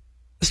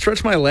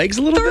 stretch my legs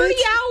a little 30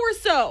 bit.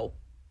 hours so.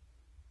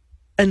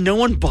 And no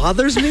one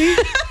bothers me?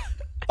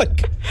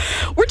 Like,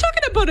 we're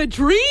talking about a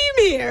dream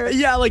here.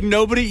 yeah, like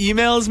nobody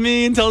emails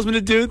me and tells me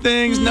to do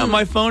things. No,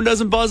 my phone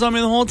doesn't buzz on me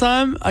the whole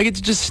time. I get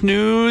to just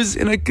snooze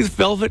in a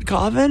velvet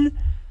coffin.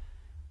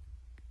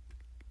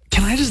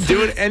 Can I just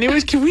do it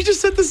anyways? Can we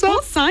just set this I'll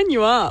up? sign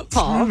you up,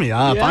 Paul. Sign me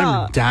up.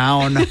 Yeah. I'm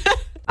down.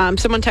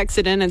 Someone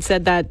texted in and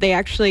said that they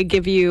actually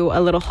give you a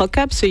little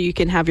hookup so you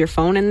can have your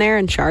phone in there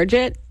and charge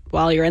it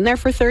while you're in there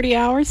for 30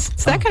 hours.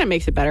 So that kind of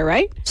makes it better,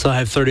 right? So I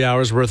have 30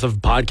 hours worth of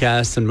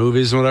podcasts and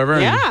movies and whatever.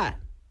 Yeah.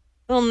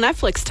 A little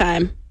Netflix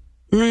time.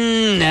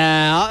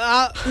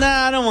 Nah,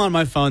 I don't want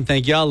my phone.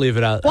 Thank you. I'll leave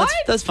it out. What?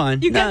 That's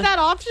fine. You get that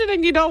option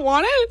and you don't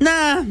want it?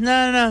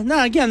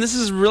 Nah. Again, this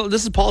is real.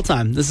 This is Paul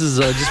time. This is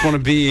just want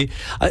to be.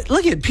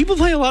 Look at people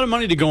pay a lot of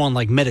money to go on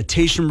like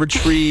meditation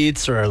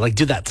retreats or like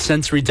do that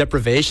sensory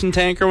deprivation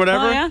tank or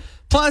whatever. Oh, yeah?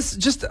 Plus,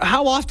 just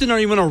how often are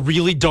you in a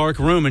really dark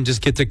room and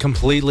just get to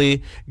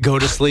completely go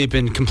to sleep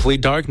in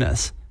complete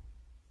darkness?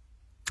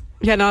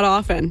 Yeah, not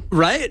often.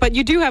 Right? But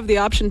you do have the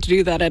option to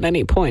do that at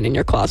any point in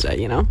your closet,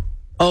 you know?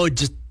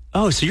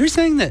 Oh, so you're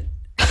saying that,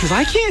 because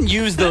I can't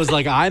use those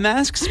like eye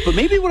masks, but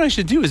maybe what I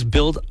should do is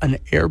build an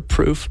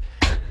airproof,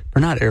 or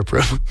not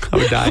airproof, I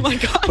would die, Oh my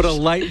gosh. but a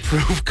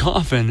light-proof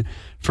coffin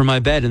for my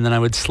bed, and then I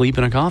would sleep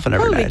in a coffin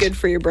every night. Probably good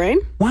for your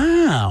brain.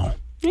 Wow.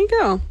 There you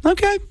go.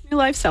 Okay. New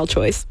lifestyle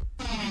choice.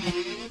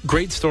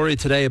 Great story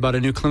today about a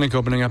new clinic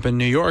opening up in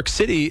New York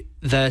City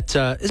that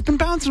has been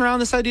bouncing around.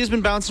 This idea has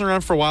been bouncing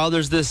around for a while.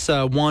 There's this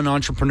one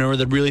entrepreneur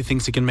that really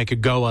thinks he can make a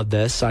go of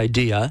this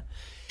idea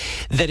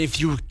that if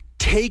you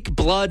take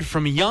blood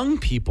from young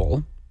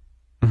people,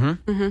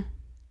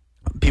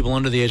 people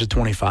under the age of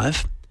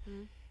 25,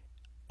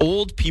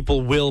 old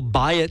people will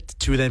buy it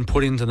to then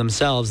put into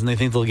themselves, and they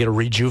think they'll get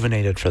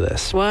rejuvenated for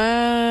this.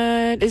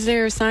 What? Is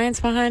there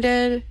science behind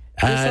it?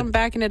 Is there something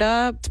backing it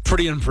up? It's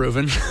pretty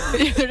unproven.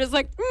 They're just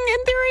like,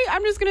 in theory,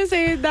 I'm just going to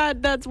say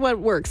that that's what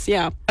works.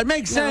 Yeah. It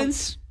makes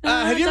sense. No,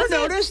 Have you ever does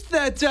it? noticed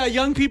that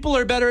young people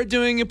are better at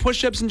doing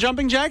push-ups and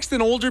jumping jacks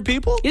than older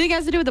people? You think it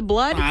has to do with the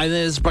blood?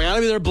 It's got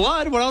to be their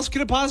blood. What else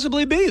could it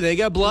possibly be? They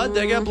got blood.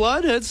 They got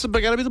blood. It's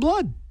got to be the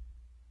blood.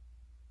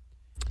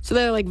 So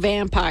they're like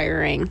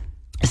vampiring.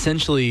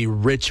 Essentially,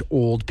 rich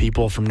old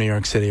people from New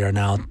York City are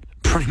now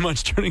pretty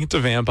much turning into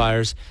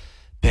vampires,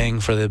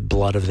 paying for the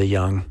blood of the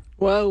young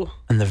Whoa.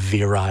 and the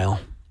virile.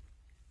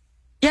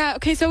 Yeah,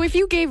 okay, so if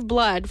you gave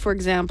blood, for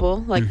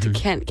example, like to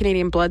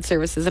Canadian Blood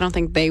Services, I don't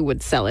think they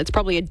would sell it. It's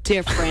probably a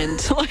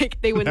different,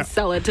 like they wouldn't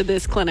sell it to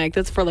this clinic.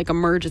 That's for like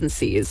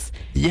emergencies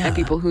and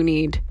people who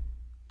need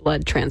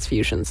blood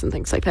transfusions and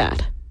things like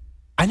that.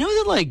 I know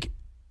that, like,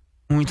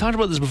 when we talked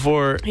about this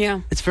before,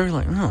 it's very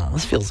like, oh,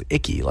 this feels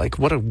icky. Like,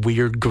 what a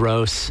weird,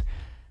 gross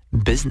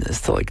business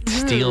to, like,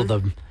 steal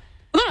the...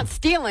 Well, not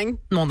stealing.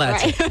 Well,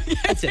 that's it.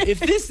 That's it. If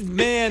this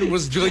man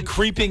was like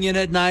creeping in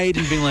at night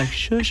and being like,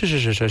 shush, shush,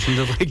 shush, shush, and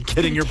like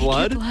getting your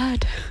blood.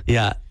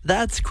 Yeah,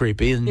 that's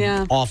creepy and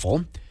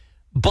awful.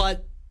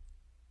 But,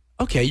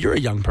 okay, you're a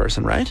young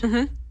person, right?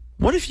 Mm-hmm.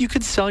 What if you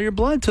could sell your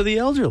blood to the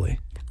elderly?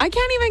 I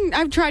can't even,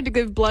 I've tried to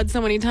give blood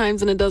so many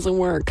times and it doesn't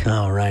work.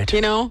 Oh, right.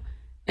 You know?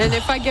 And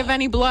if I give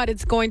any blood,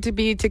 it's going to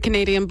be to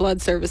Canadian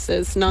Blood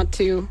Services, not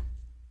to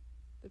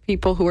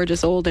people who are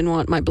just old and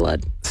want my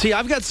blood. See,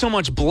 I've got so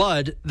much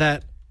blood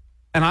that,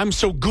 and I'm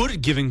so good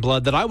at giving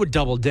blood that I would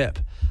double dip.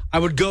 I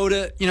would go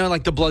to,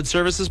 like the blood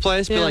services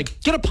place, be like,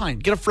 get a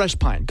pint, get a fresh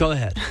pint, go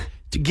ahead.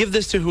 To give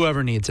this to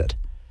whoever needs it.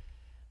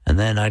 And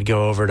then I'd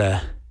go over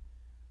to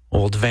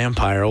old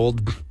vampire,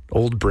 old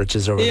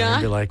britches over there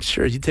and be like,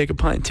 sure, you take a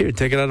pint too.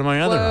 Take it out of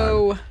my other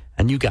arm.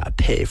 And you got to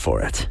pay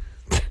for it.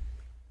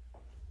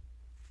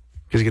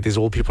 Because you get these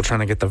old people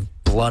trying to get the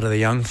blood of the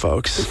young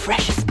folks. The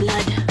freshest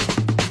blood.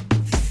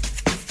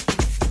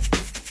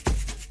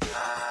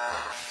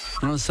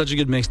 It's such a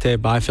good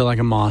mixtape. I feel like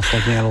a moth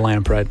looking at a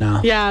lamp right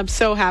now. Yeah, I'm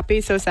so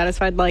happy, so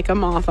satisfied, like a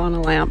moth on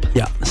a lamp.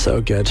 Yeah, so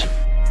good.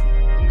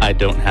 I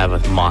don't have a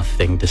moth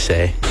thing to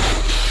say.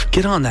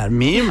 Get on that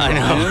meme, I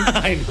know.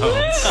 I know.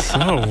 It's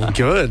so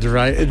good,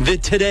 right?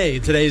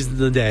 Today's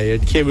the day.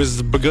 It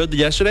was good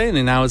yesterday, and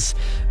then now it's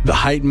the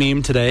height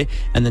meme today,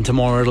 and then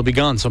tomorrow it'll be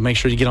gone. So make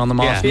sure you get on the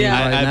moth meme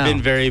right now. I've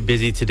been very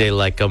busy today,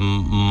 like a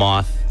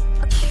moth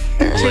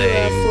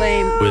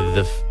playing with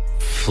the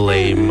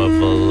flame of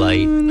a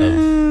light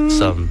of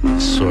some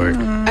sort.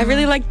 I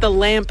really like the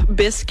lamp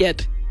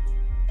biscuit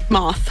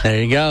moth.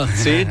 There you go.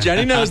 See,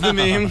 Jenny knows the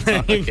meme.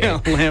 There you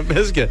go. Lamp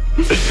biscuit.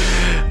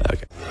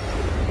 Okay.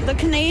 The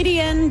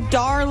Canadian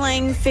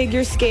darling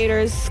figure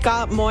skaters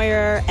Scott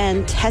Moyer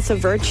and Tessa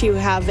Virtue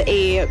have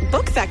a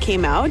book that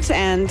came out,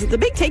 and the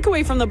big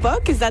takeaway from the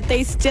book is that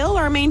they still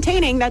are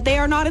maintaining that they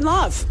are not in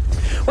love.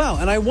 Well,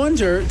 and I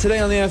wonder today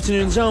on the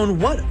Afternoon Zone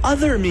what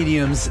other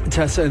mediums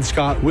Tessa and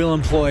Scott will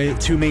employ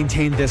to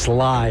maintain this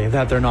lie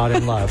that they're not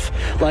in love.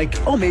 Like,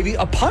 maybe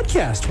a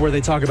podcast where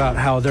they talk about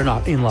how they're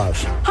not in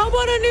love. How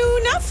about a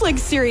new Netflix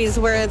series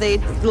where they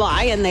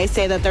lie and they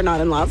say that they're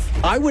not in love?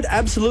 I would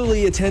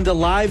absolutely attend a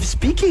live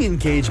speaking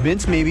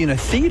engagement, maybe in a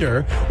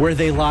theater, where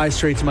they lie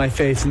straight to my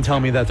face and tell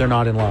me that they're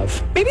not in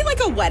love. Maybe like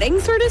a wedding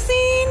sort of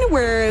scene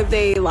where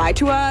they lie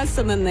to us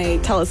and then they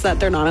tell us that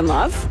they're not in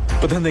love.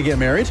 But then they get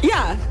married?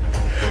 Yeah.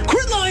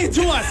 Quit lying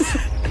to us!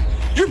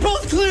 You're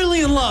both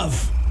clearly in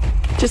love.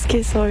 Just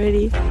kiss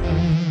already.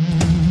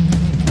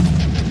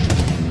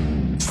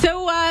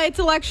 So it's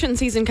election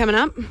season coming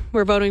up.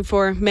 We're voting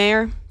for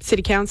mayor,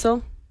 city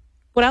council.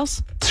 What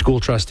else? School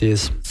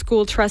trustees.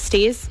 School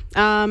trustees.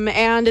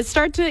 And it's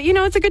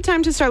a good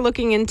time to start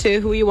looking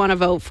into who you want to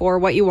vote for,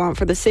 what you want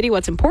for the city,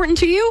 what's important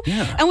to you.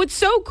 Yeah. And what's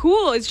so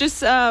cool is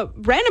just a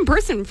random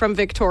person from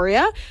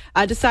Victoria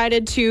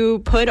decided to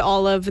put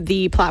all of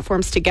the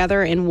platforms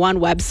together in one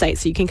website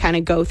so you can kind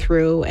of go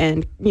through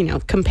and,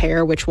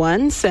 compare which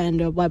ones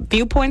and what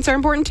viewpoints are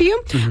important to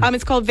you. Mm-hmm.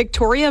 It's called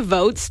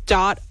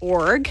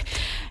victoriavotes.org.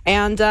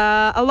 And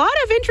a lot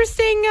of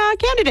interesting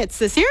candidates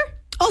this year.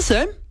 I'll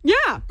say.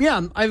 Yeah,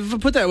 I've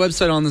put that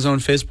website on the Zone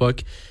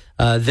Facebook.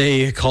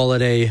 They call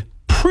it a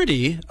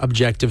pretty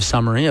objective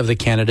summary of the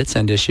candidates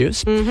and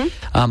issues. Mm-hmm.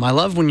 I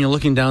love when you're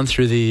looking down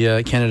through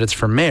the candidates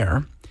for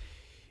mayor.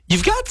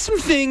 You've got some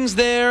things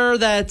there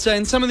that,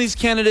 in some of these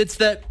candidates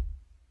that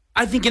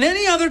I think in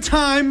any other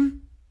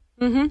time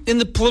in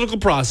the political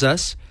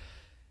process,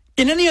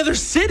 in any other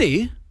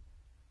city,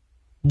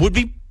 would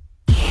be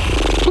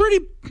pretty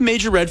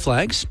major red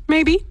flags.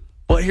 Maybe.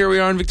 But here we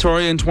are in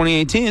Victoria in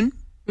 2018.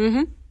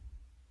 Mm-hmm.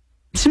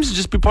 It seems to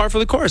just be par for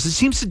the course. It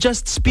seems to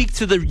just speak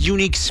to the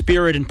unique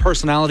spirit and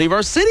personality of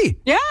our city.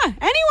 Yeah,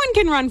 anyone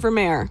can run for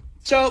mayor.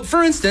 So,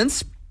 for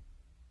instance,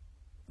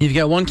 you've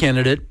got one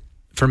candidate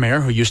for mayor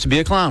who used to be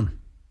a clown.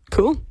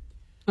 Cool.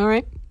 All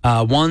right.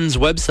 One's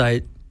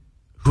website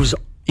who's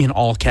in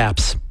all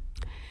caps.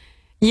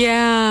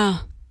 Yeah.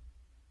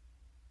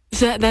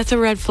 That's a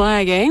red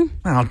flag, eh?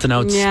 I don't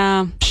know.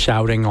 It's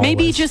shouting always.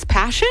 Maybe just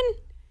passion?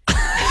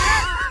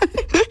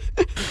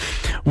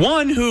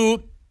 One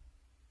who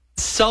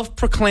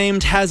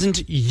self-proclaimed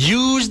hasn't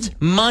used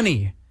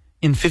money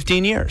in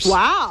 15 years.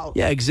 Wow.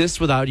 Yeah, exists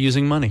without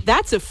using money.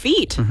 That's a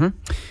feat.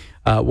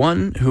 Mm-hmm.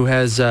 One who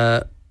has,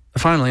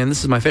 finally, and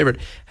this is my favorite,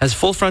 has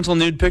full frontal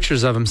nude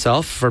pictures of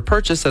himself for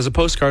purchase as a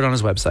postcard on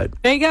his website.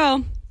 There you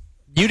go.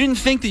 You didn't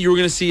think that you were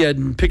going to see a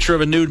picture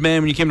of a nude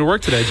man when you came to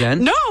work today,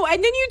 Jen. No,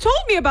 and then you told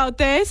me about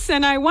this,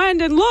 and I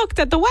went and looked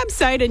at the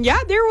website, and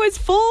there was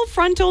full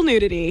frontal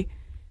nudity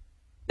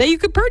that you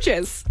could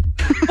purchase.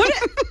 What?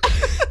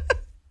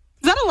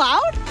 Is that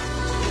allowed?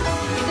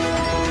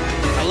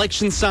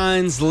 Election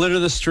signs litter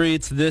the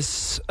streets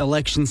this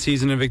election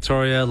season in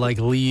Victoria like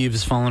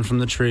leaves falling from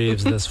the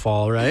trees this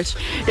fall, right?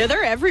 Yeah,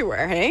 they're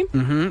everywhere, hey?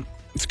 Mm-hmm.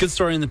 It's a good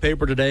story in the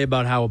paper today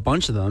about how a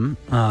bunch of them,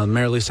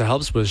 Mayor Lisa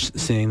Helps was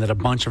seeing that a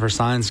bunch of her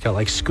signs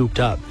got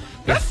scooped up.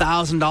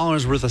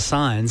 $1,000 worth of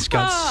signs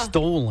got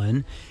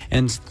stolen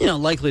and,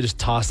 likely just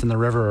tossed in the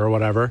river or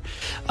whatever.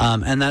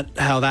 And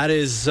that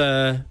is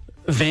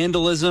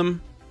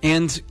vandalism.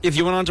 And if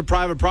you went onto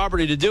private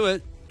property to do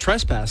it,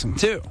 trespassing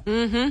too.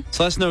 Mm-hmm.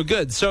 So that's no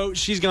good. So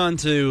she's gone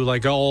to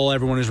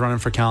everyone who's running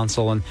for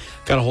council and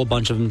got a whole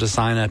bunch of them to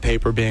sign a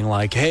paper being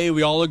like, hey,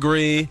 we all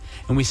agree.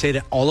 And we say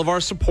to all of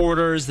our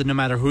supporters that no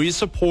matter who you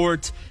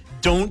support,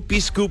 don't be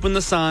scooping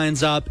the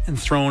signs up and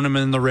throwing them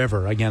in the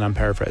river. Again, I'm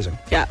paraphrasing.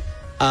 Yeah.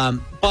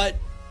 But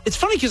it's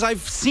funny because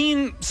I've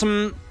seen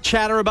some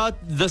chatter about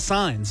the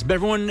signs.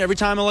 Every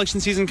time election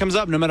season comes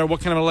up, no matter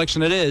what kind of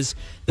election it is,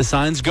 the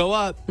signs go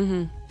up.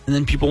 Mm-hmm. And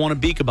then people want to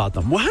beak about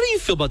them. Well, how do you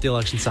feel about the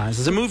election signs?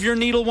 Does it move your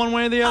needle one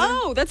way or the other?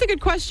 Oh, that's a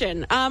good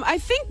question. I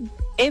think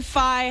if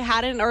I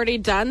hadn't already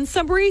done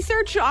some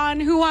research on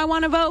who I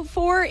want to vote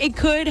for, it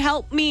could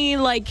help me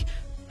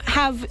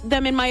have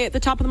them at the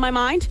top of my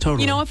mind.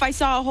 Totally. If I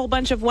saw a whole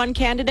bunch of one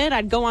candidate,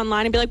 I'd go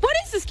online and be like, what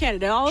is this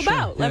candidate all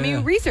about? Let me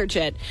research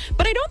it.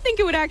 But I don't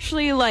think it would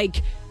actually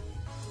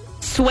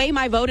sway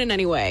my vote in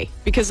any way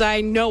because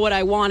I know what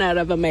I want out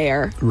of a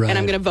mayor. Right. And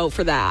I'm going to vote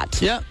for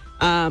that. Yeah.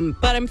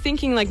 But I'm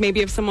thinking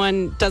maybe if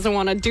someone doesn't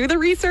want to do the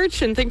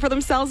research and think for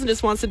themselves and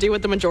just wants to do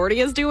what the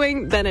majority is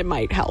doing, then it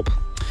might help.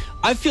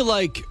 I feel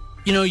like,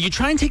 you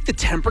try and take the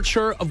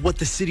temperature of what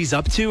the city's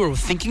up to or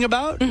thinking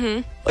about.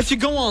 Mm-hmm. If you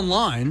go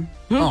online,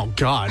 oh,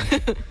 God, you're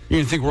going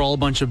to think we're all a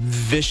bunch of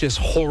vicious,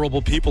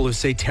 horrible people who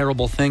say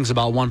terrible things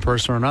about one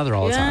person or another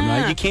all the time,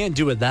 right? You can't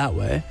do it that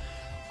way.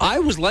 I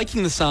was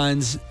liking the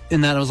signs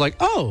in that I was like,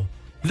 oh,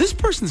 this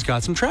person's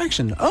got some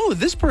traction. Oh,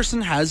 this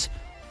person has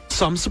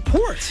some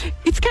support.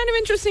 It's kind of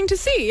interesting to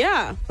see,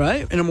 yeah.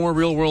 Right? In a more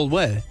real world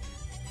way.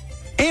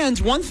 And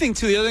one thing,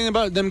 too, the other thing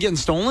about them getting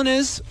stolen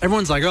is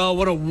everyone's like, oh,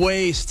 what a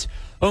waste.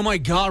 Oh, my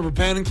God, we're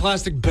banning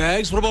plastic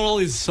bags. What about all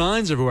these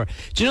signs everywhere?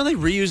 Do you know they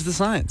reuse the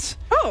signs?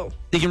 Oh.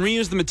 They can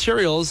reuse the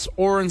materials,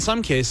 or in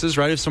some cases,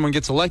 right, if someone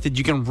gets elected,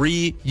 you can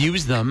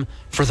reuse them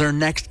for their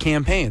next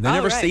campaign. They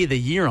never say the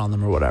year on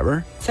them or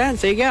whatever.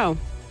 Sense, there you go.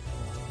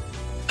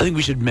 I think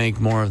we should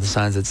make more of the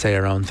signs that say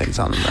our own things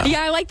on them, though.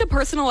 Yeah, I like the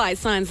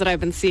personalized signs that I've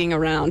been seeing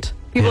around.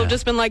 People have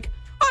just been like,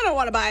 I don't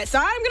want to buy a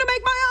sign. I'm going to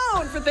make my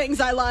own for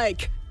things I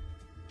like.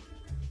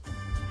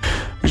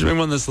 We should make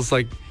one that's just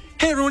like,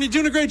 hey, everyone, you're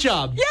doing a great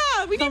job.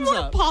 Yeah, we need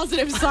more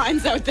positive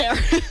signs out there.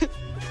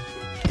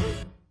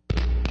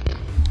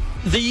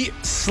 The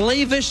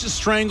slavish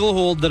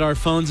stranglehold that our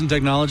phones and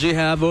technology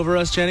have over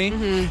us, Jenny,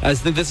 I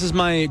think this is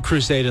my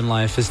crusade in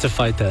life, is to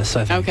fight this,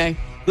 I think. Okay.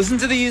 Listen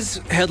to these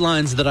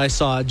headlines that I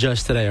saw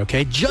just today,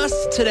 okay?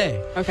 Just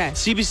today. Okay.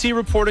 CBC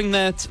reporting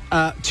that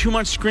too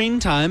much screen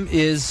time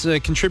is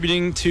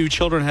contributing to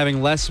children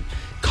having less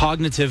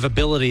cognitive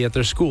ability at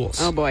their schools.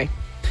 Oh, boy.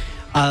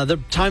 The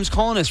Times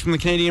columnist from the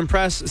Canadian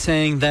Press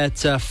saying that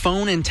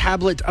phone and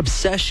tablet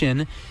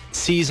obsession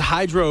sees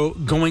hydro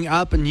going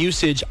up in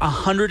usage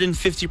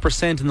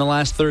 150% in the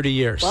last 30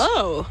 years.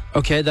 Whoa.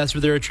 Okay, that's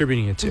what they're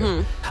attributing it to.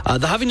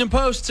 The Huffington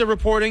Post are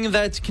reporting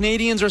that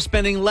Canadians are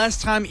spending less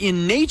time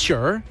in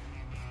nature,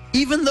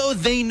 even though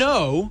they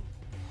know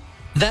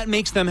that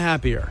makes them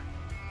happier.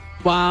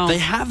 Wow. They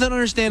have that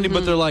understanding,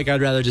 but they're like,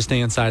 I'd rather just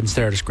stay inside and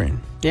stare at a screen.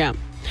 Yeah.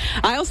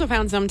 I also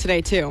found some today,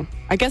 too.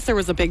 I guess there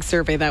was a big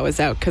survey that was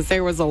out because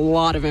there was a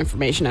lot of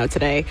information out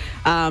today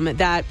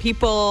that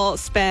people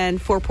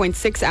spend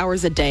 4.6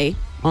 hours a day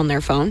on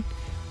their phone.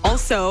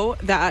 Also,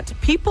 that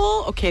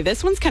people, okay,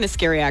 this one's kind of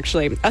scary,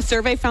 actually. A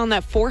survey found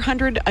that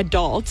 400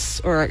 adults,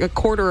 or a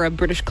quarter of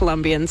British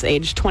Columbians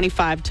aged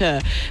 25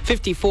 to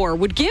 54,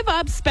 would give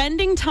up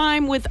spending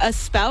time with a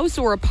spouse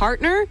or a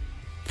partner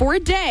for a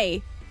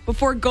day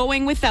before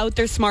going without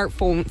their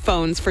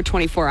smartphones for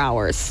 24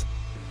 hours.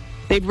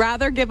 They'd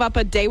rather give up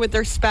a day with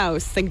their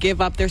spouse than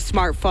give up their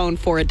smartphone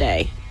for a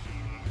day.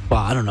 Well,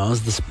 I don't know.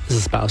 Is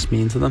the spouse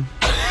mean to them?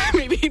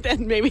 Maybe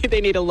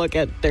they need to look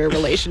at their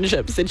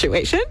relationship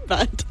situation,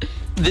 but...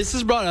 This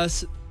has brought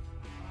us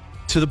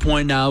to the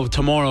point now,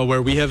 tomorrow,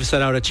 where we have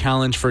set out a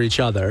challenge for each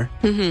other.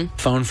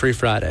 Phone Free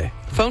Friday.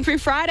 Phone Free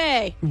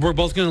Friday. We're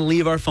both going to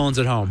leave our phones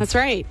at home. That's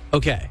right.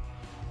 Okay.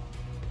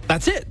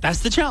 That's it.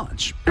 That's the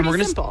challenge. Pretty and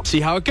we're simple. going to see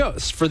how it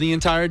goes for the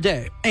entire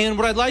day. And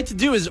what I'd like to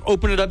do is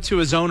open it up to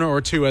a zoner or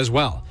two as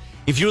well.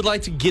 If you would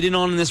like to get in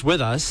on this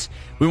with us,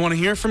 we want to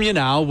hear from you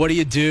now. What do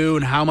you do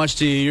and how much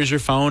do you use your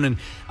phone? And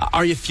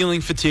are you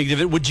feeling fatigued of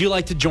it? Would you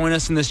like to join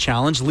us in this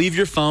challenge? Leave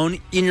your phone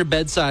in your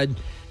bedside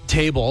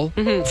table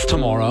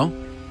tomorrow.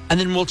 And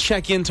then we'll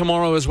check in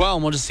tomorrow as well.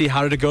 And we'll just see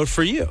how did it go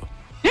for you.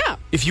 Yeah.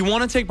 If you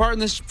want to take part in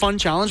this fun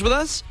challenge with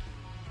us,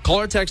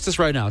 call or text us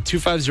right now,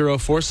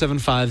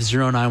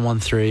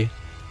 250-475-0913.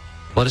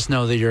 Let us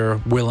know that you're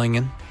willing,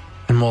 and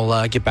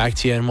we'll get back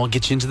to you, and we'll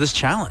get you into this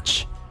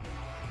challenge.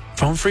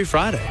 Phone Free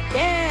Friday.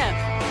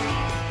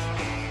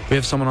 Yeah. We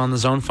have someone on the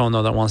Zone phone,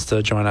 though, that wants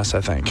to join us,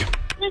 I think.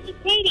 This is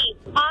Katie.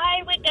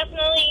 I would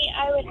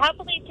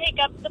happily take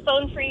up the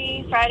Phone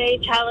Free Friday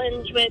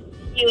challenge with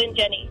you and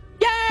Jenny.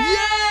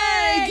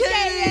 Yay!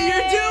 Katie,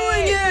 you're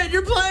doing it!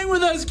 You're playing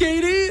with us,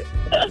 Katie!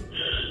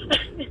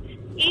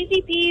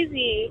 Easy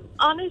peasy.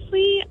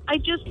 Honestly, I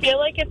just feel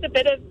like it's a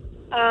bit of,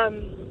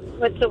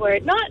 what's the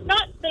word? Not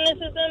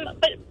cynicism,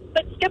 but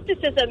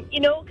skepticism,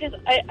 because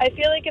I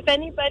feel like if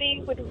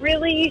anybody would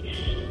really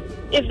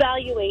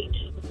evaluate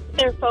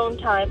their phone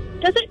time,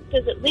 does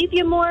it leave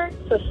you more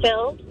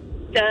fulfilled?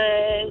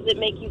 Does it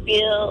make you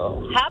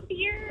feel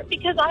happier?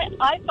 Because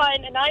I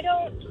find, and I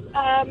don't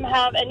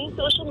have any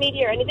social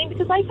media or anything,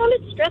 because I found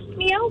it stressed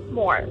me out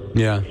more.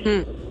 Yeah.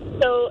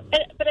 So,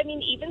 but I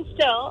mean, even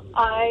still,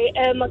 I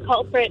am a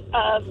culprit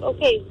of,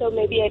 okay, so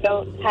maybe I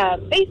don't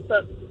have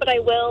Facebook, but I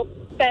will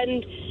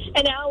spend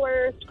an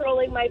hour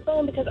scrolling my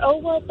phone because,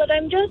 but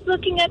I'm just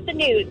looking at the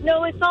news.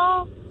 No, it's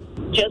all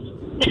just,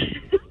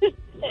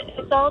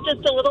 it's all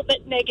just a little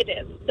bit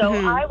negative. So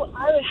I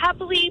would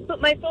happily put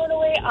my phone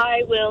away.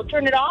 I will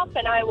turn it off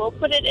and I will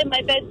put it in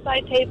my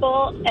bedside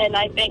table. And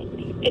I think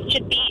it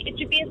should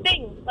be a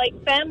thing, like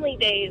family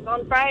days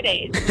on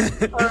Fridays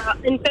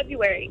in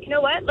February. You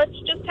know what? Let's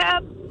just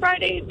have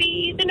Friday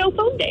be the no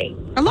phone day.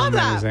 I love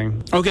Amazing.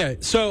 that. Okay,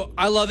 so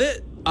I love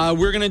it.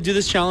 We're going to do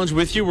this challenge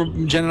with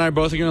you. Jen and I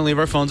both are going to leave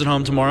our phones at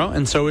home tomorrow,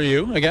 and so are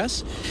you, I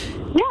guess.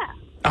 Yeah.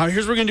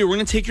 Here's what we're going to do. We're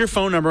going to take your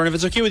phone number, and if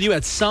it's okay with you,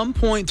 at some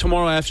point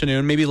tomorrow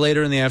afternoon, maybe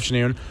later in the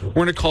afternoon, we're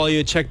going to call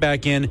you, check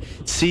back in,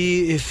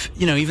 see if,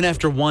 even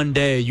after one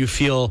day, you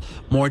feel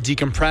more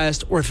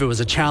decompressed, or if it was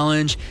a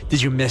challenge,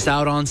 did you miss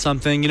out on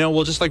something?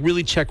 We'll just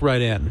really check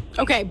right in.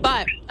 Okay,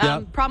 but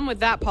problem with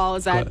that, Paul,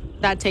 is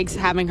that takes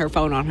having her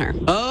phone on her.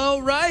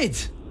 Oh,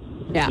 right.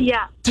 Yeah.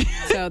 Yeah.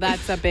 So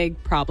that's a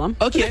big problem.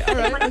 Okay, all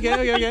right.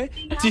 Okay.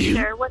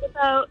 What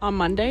about On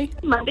Monday?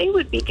 Monday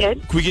would be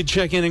good. We could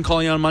check in and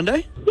call you on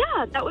Monday?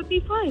 Yeah, that would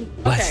be fine.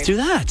 Let's do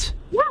that.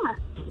 Yeah.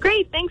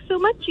 Great. Thanks so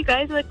much, you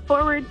guys. I look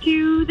forward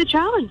to the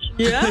challenge.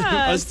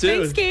 Yeah. Us too.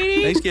 Thanks,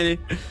 Katie. Thanks, Katie.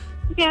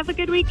 Okay, have a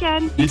good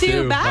weekend. You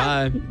too. too.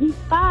 Bye.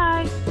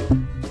 Bye.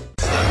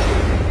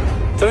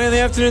 Today in the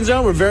Afternoon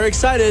Zone, we're very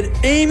excited.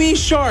 Amy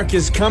Shark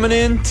is coming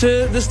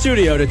into the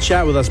studio to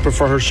chat with us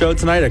before her show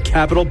tonight at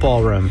Capitol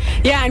Ballroom.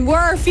 Yeah, and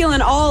we're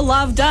feeling all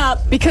loved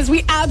up because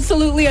we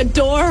absolutely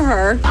adore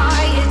her.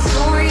 I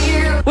adore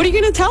you. What are you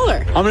going to tell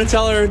her? I'm going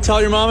to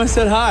tell your mom I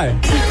said hi.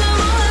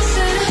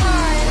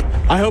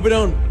 I hope I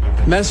don't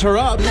mess her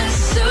up.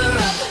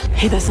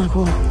 Hey, that's not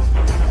cool.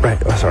 Right.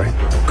 Oh, sorry.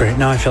 Great.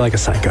 Now I feel like a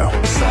psycho.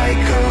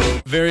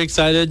 Very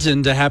excited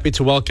and happy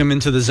to welcome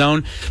into the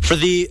zone for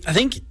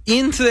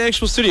into the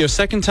actual studio.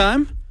 Second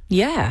time?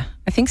 Yeah,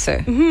 I think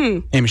so.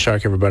 Amy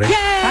Shark, everybody. Yay!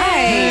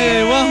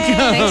 Hey, welcome.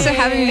 Thanks for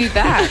having me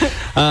back.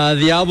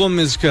 The album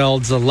is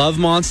called The Love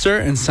Monster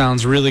and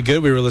sounds really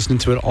good. We were listening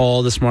to it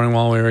all this morning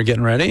while we were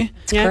getting ready.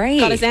 Yeah, great.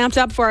 Got us amped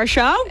up for our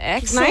show.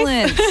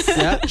 Excellent. Nice.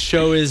 Yeah,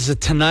 show is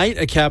tonight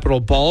at Capitol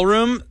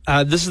Ballroom.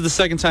 This is the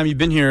second time you've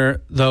been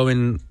here, though,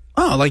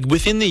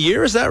 within the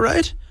year. Is that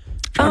right?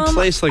 trying to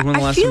place like when the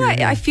last time you were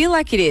here. I feel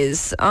like it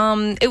is.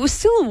 It was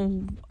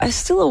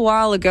still a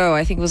while ago.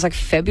 I think it was like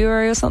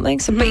February or something.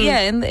 So, but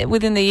yeah,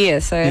 within the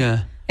year. So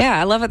yeah,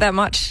 I love it that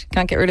much.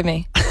 Can't get rid of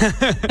me.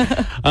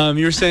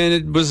 You were saying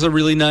it was a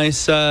really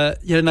nice, you had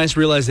a nice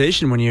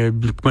realization when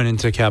you went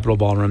into Capitol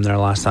Ballroom there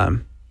last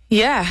time.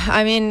 Yeah,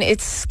 I mean,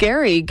 it's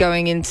scary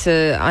going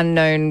into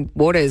unknown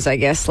waters, I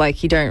guess.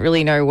 Like, you don't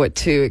really know what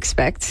to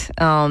expect.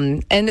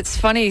 And it's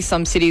funny,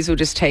 some cities will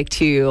just take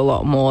to you a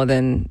lot more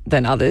than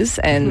others.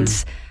 And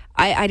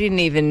I didn't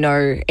even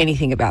know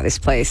anything about this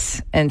place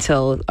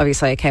until,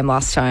 obviously, I came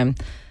last time.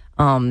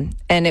 And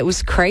it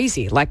was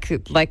crazy.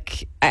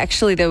 Like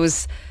actually, there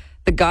was...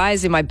 The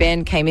guys in my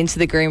band came into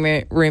the green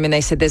room and they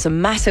said, there's a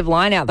massive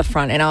line out the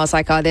front. And I was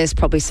like, oh, there's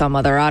probably some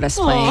other artist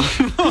playing,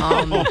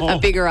 a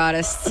bigger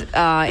artist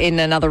in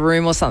another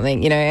room or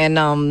something, you know.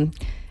 And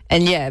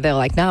yeah, they're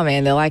like, no,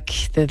 man,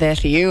 they're there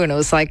for you. And it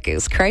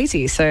was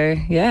crazy. So,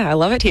 yeah, I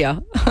love it here.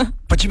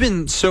 But you've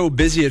been so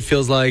busy, it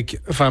feels like,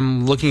 if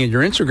I'm looking at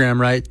your Instagram,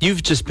 right,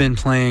 you've just been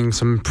playing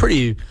some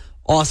pretty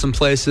awesome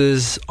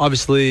places,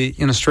 obviously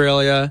in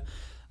Australia.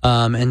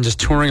 And just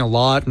touring a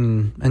lot,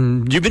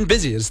 and you've been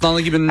busy. It's not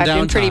like you've been downtime. I've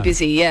been pretty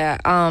busy, yeah.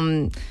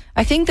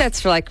 I think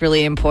that's like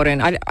really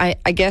important.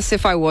 I guess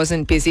if I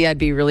wasn't busy, I'd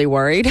be really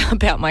worried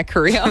about my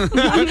career.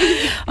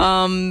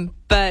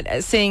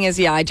 But seeing as,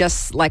 I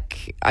just I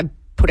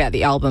put out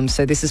the album,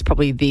 so this is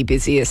probably the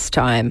busiest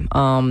time.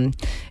 And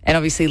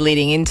obviously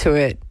leading into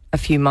it, a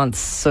few months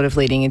sort of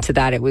leading into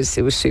that, it was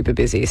super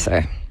busy,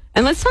 so...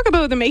 And let's talk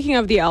about the making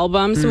of the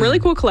album. Some really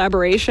cool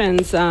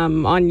collaborations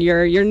on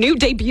your new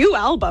debut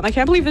album. I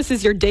can't believe this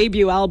is your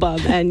debut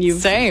album. And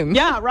you've Same.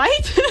 Yeah,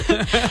 right?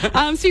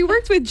 So you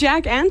worked with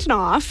Jack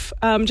Antonoff.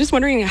 Just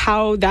wondering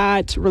how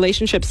that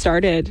relationship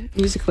started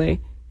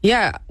musically.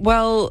 Yeah,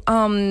 well,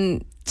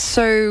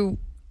 so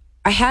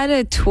I had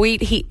a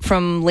tweet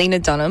from Lena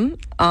Dunham,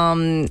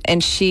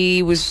 and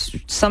she was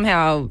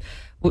somehow...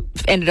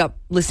 ended up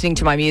listening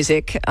to my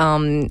music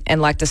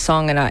and liked a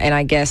song, and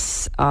I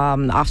guess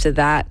after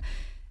that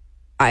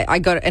I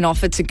got an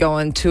offer to go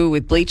on tour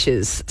with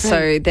Bleachers.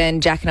 So then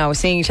Jack and I were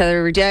seeing each other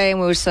every day, and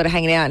we were sort of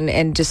hanging out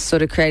and just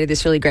sort of created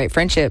this really great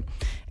friendship.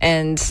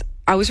 And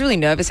I was really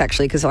nervous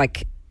actually, because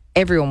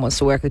everyone wants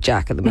to work with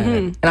Jack at the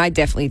moment, and I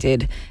definitely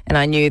did. And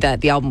I knew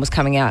that the album was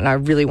coming out, and I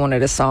really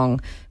wanted a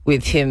song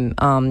with him,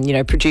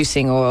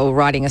 producing or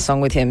writing a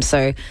song with him.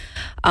 So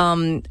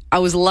I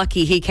was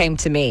lucky he came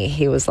to me.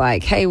 He was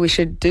like, hey, we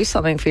should do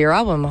something for your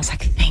album. I was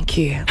like, thank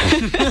you.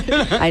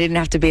 I didn't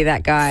have to be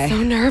that guy.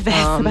 So nervous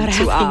about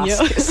to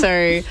asking ask.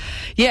 So,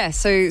 yeah,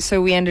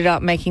 so we ended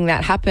up making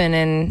that happen,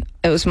 and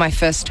it was my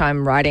first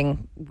time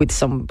writing with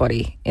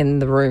somebody in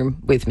the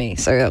room with me.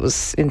 So that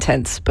was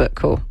intense, but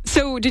cool.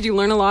 So did you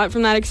learn a lot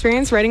from that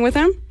experience writing with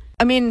him?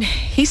 I mean,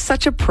 he's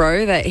such a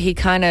pro that he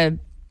kind of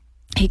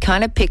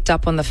picked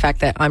up on the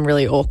fact that I'm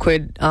really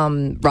awkward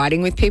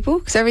writing with people,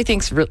 because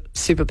everything's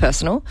super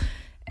personal.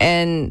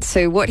 And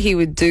so what he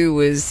would do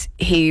was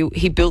he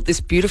built this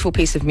beautiful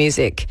piece of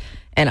music,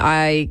 and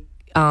I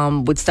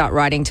would start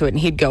writing to it, and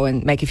he'd go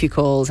and make a few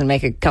calls and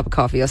make a cup of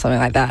coffee or something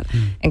like that,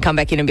 and come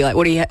back in and be like,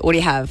 what do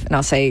you have? And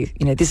I'll say,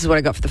 this is what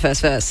I got for the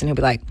first verse. And he'll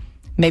be like,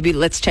 maybe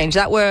let's change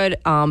that word,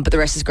 but the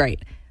rest is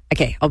great.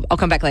 Okay, I'll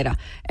come back later.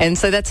 And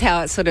so that's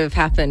how it sort of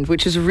happened,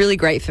 which was really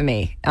great for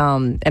me.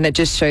 And it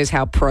just shows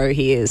how pro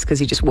he is, because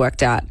he just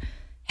worked out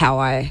how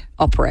I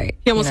operate.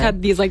 He almost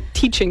had these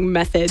teaching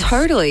methods.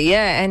 Totally,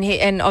 yeah.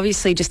 And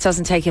obviously just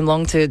doesn't take him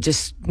long to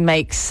just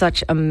make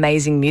such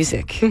amazing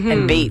music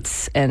and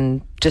beats,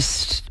 and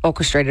just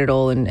orchestrate it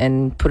all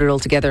and put it all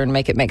together and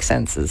make it make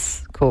sense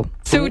is cool.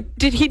 So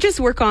did he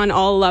just work on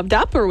All Loved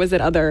Up, or was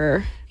it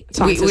other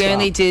songs as we well?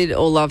 only did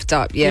All Loved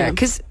Up, yeah.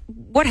 Because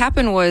what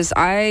happened was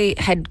I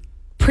had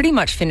pretty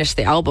much finished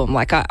the album.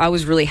 I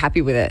was really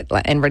happy with it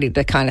and ready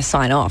to kind of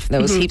sign off.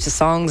 There was heaps of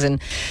songs, and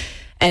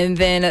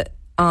then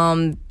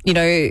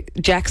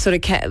Jack sort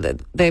of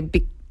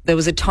there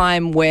was a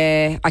time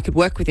where I could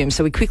work with him,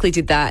 so we quickly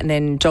did that. And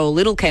then Joel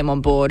Little came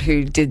on board,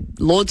 who did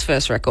Lord's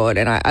first record,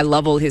 and I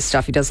love all his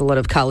stuff. He does a lot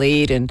of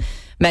Khalid and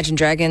Imagine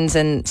Dragons,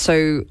 and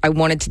so I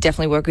wanted to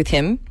definitely work with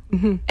him.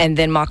 And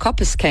then Mark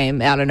Hoppus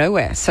came out of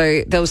nowhere,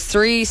 so there was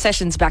 3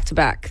 sessions back to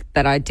back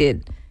that I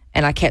did,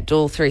 and I kept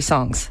all 3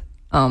 songs.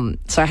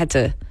 So I had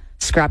to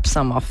scrap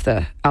some off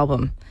the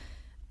album,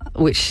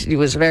 which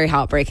was very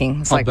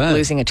heartbreaking. It's like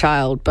losing a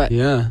child, but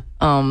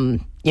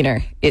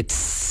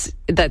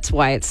that's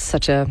why it's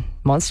such a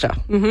monster.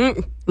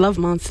 Love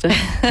Monster.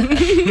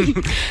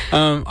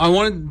 I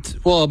wanted,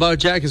 about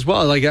Jack as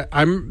well.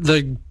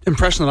 The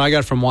impression that I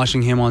got from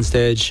watching him on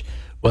stage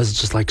was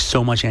just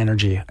so much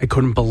energy. I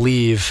couldn't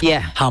believe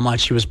how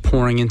much he was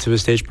pouring into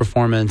his stage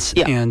performance.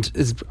 Yeah. And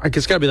it's got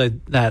to be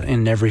like that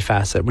in every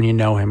facet when you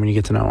know him, when you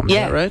get to know him.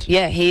 Yeah. Is that right?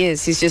 Yeah, he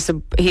is. He's just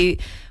he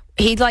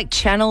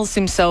channels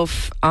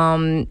himself.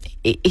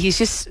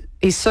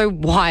 He's so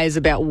wise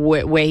about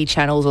where he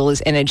channels all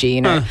his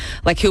energy,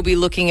 he'll be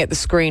looking at the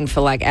screen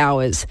for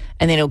hours,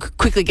 and then he'll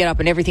quickly get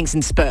up and everything's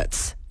in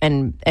spurts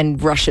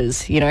and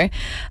rushes,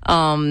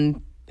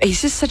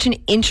 he's just such an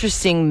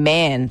interesting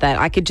man that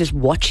I could just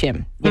watch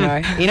him, you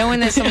know when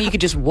there's someone you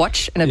could just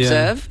watch and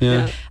observe.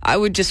 I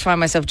would just find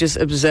myself just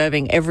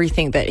observing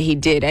everything that he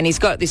did, and he's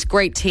got this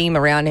great team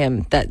around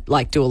him that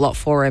like do a lot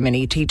for him, and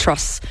he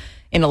trusts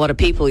in a lot of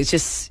people. He's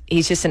just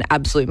an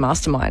absolute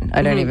mastermind.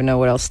 I don't even know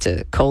what else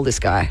to call this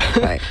guy.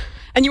 Like,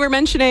 and you were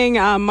mentioning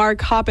Mark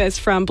Hoppus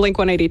from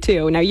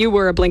Blink-182. Now, you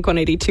were a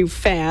Blink-182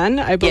 fan,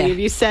 I believe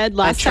you said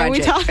last time we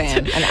talked.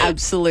 Fan, an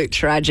absolute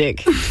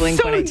tragic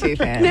Blink-182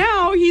 fan.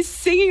 Now he's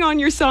singing on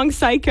your song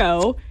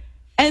Psycho.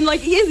 And like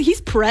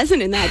he's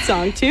present in that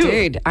song too.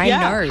 Dude, I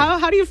know.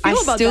 How do you feel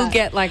about that? I still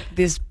get like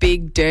this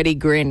big dirty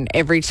grin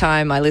every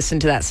time I listen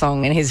to that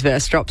song and his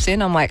verse drops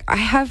in. I'm like, I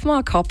have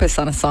Mark Hoppus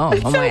on a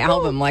song on my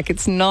album. Like,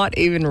 it's not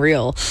even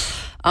real.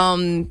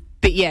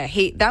 But yeah,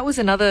 that was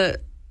another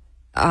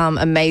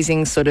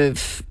amazing sort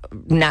of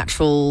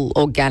natural,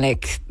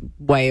 organic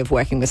way of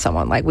working with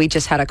someone. Like, we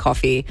just had a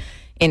coffee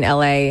in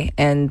LA,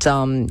 and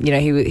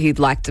he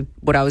liked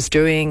what I was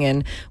doing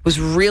and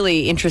was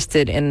really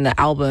interested in the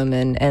album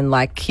and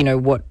like, you know,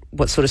 what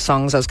sort of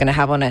songs I was going to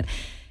have on it.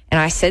 And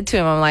I said to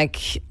him, I'm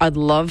like, I'd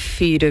love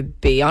for you to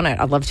be on it.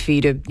 I'd love for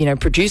you to, you know,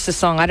 produce a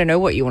song. I don't know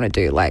what you want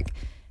to do. Like,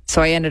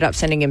 so I ended up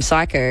sending him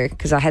Psycho,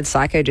 because I had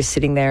Psycho just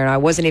sitting there, and I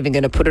wasn't even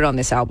going to put it on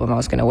this album. I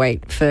was going to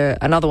wait for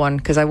another one,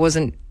 because I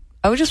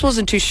just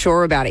wasn't too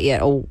sure about it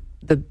yet, or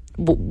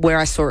where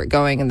I saw it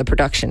going and the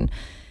production.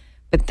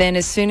 But then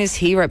as soon as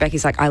he wrote back,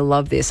 he's like, I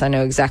love this. I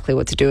know exactly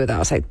what to do with it. I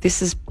was like,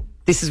 this is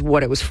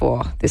what it was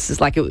for. This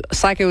is like,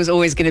 Psycho was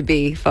always going to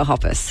be for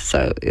Hoppus.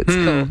 So it's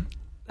cool.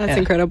 That's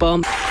incredible.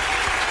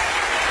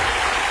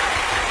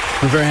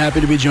 We're very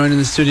happy to be joined in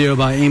the studio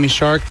by Amy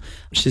Shark.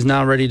 She's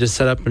now ready to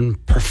set up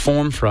and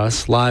perform for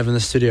us live in the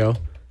studio.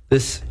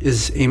 This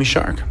is Amy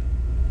Shark.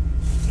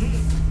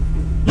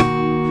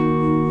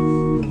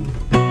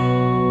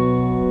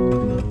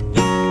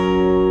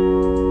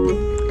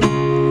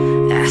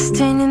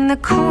 Stand in the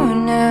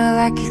corner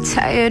like a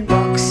tired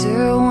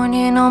boxer, one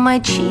hand on my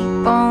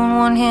cheekbone,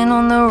 one hand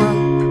on the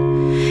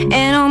rope,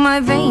 and all my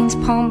veins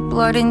pump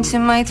blood into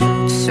my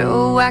throat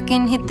so I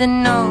can hit the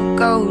note,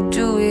 go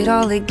do it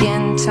all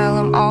again. Tell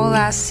them all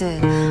I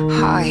said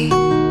hi.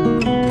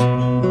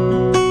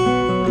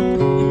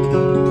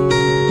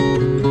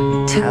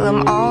 Tell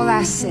them all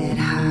I said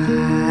hi.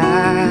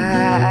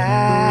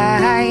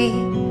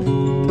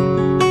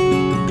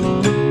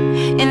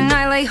 And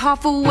I lay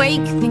half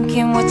awake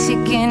thinking, what's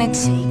it gonna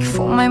take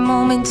for my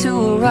moment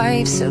to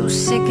arrive? So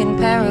sick and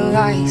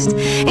paralyzed,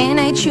 and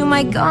I chew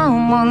my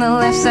gum on the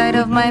left side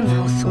of my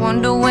mouth.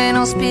 Wonder when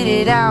I'll spit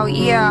it out.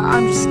 Yeah,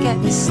 I'm just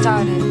getting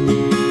started.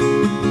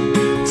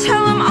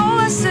 Tell them all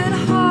I said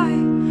hi.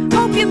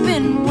 Hope you've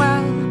been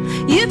well.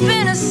 You've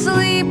been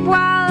asleep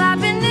while I've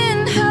been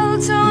in hell.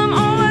 Tell them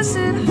all I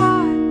said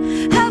hi.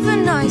 Have a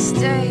nice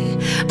day.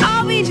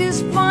 I'll be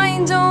just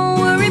fine, don't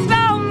worry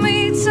about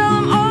me.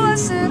 Tell them all I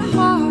said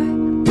hi.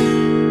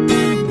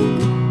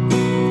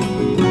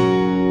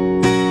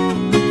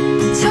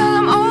 Tell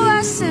them all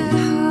I said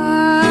hi.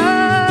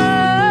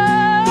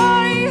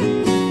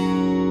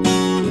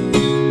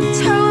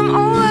 Tell them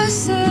all I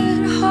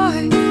said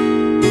hi.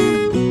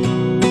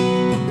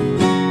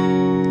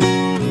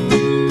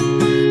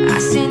 I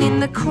stand in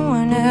the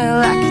corner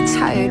like a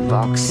tired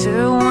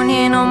boxer, one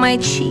hand on my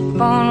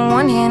cheekbone,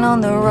 one hand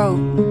on the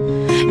rope,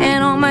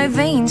 and all my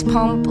veins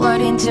pump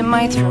blood into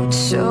my throat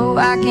so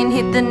I can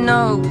hit the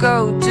note,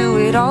 go do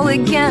it all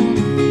again.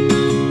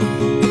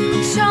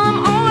 Tell them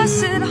all I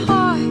said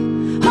hi.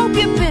 Hope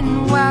you've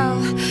been well.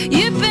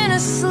 You've been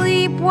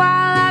asleep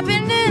while I've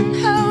been in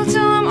hell.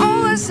 Tell them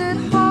all I said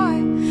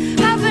hi.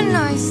 Have a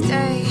nice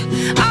day.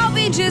 I'll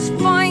be just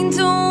fine,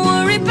 don't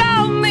worry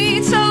about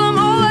me. Tell them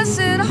all I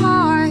said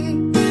hi.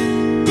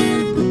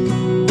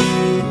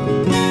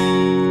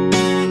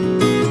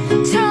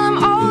 Tell them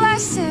all I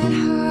said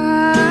hi.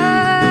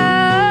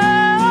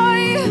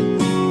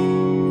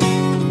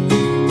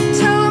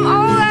 Tell them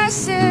all I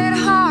said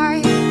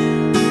hi.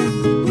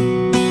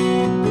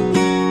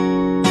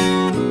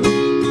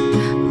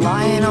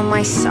 Lying on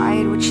my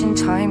side, watching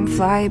time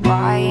fly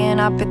by,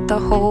 and I bet the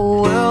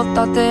whole world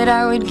thought that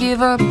I would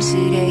give up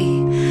today.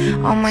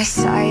 On my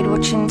side,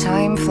 watching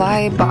time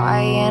fly by,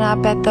 and I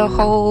bet the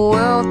whole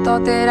world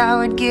thought that I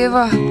would give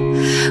up.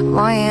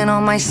 Lying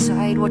on my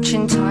side,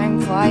 watching time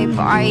fly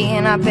by,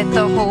 and I bet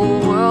the whole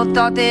world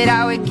thought that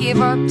I would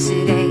give up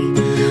today.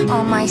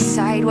 On my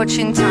side,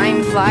 watching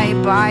time fly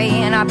by,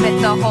 and I bet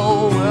the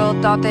whole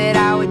world thought that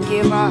I would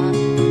give up.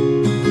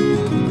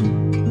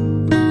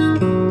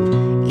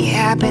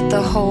 Yeah, I bet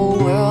the whole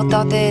world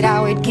thought that I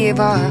would give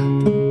up.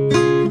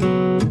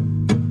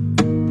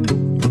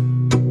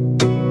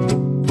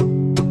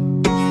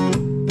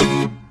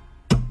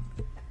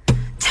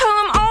 Tell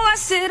them all I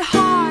said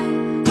hi.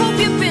 Hope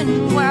you've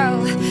been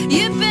well.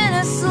 You've been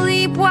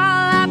asleep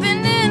while I've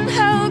been in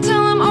hell.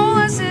 Tell them all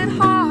I said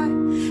hi.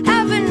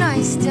 Have a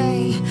nice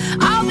day.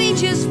 I'll be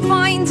just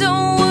fine,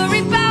 don't worry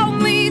about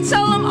me.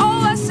 Tell them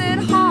all I said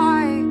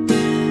hi.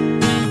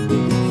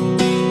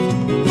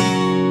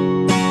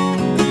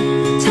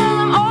 Tell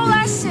them all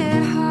I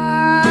said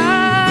hi.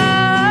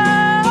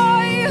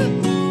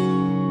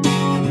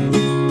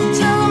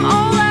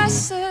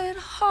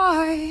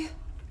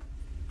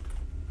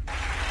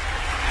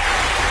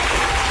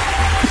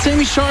 It's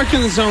Amy Shark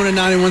in the zone at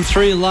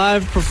 91.3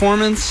 live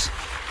performance.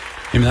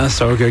 Amy, that's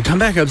so good. Come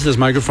back up to this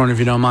microphone if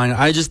you don't mind.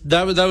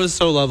 That was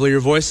so lovely. Your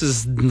voice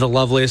is the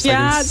loveliest.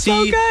 Yeah, I can it's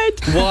see so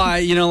good. why,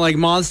 like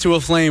Moths to a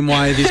Flame,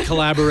 why these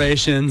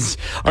collaborations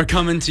are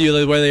coming to you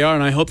the way they are,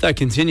 and I hope that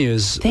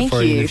continues Thank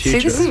for you in you. the future.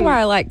 See, this is why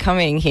I like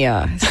coming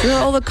here. This is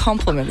all the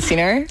compliments,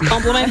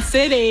 Compliment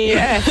City.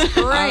 Yeah, it's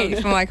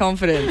great for my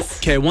confidence.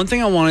 Okay, one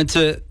thing I wanted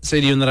to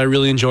say to you and that I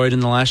really enjoyed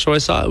in the last show I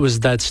saw was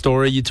that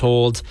story you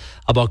told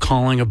about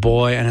calling a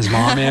boy and his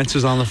mom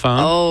answers on the phone.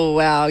 Oh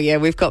wow, yeah,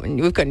 we've got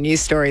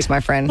news stories, my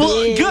friend.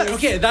 Well, good.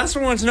 Okay, that's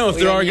what I wanted to know if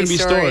there are going to be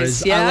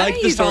stories. Yeah, I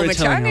like the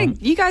storytelling.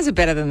 You guys are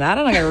better than that.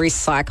 I'm not going to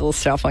recycle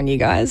stuff on you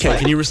guys. Okay,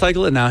 can you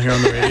recycle it now here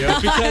on the radio?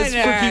 Because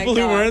for people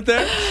who weren't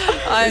there,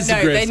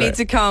 they need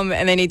to come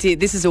and they need to.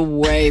 This is a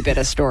way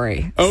better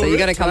story. So you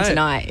got to come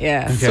tonight.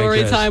 Yeah. Okay,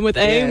 story time with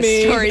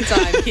Amy. Story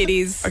time,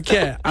 kiddies.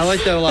 Okay, I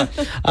like that a lot.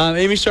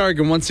 Amy Shark,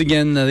 and once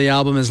again, the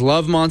album is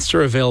Love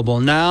Monster, available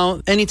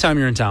now. Anytime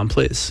you're in town,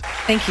 please.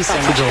 Thank you so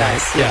much,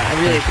 guys. Yeah,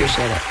 I really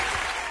appreciate it.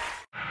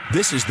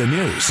 This is the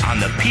news on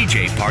the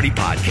PJ Party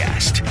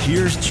Podcast.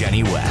 Here's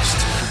Jenny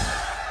West.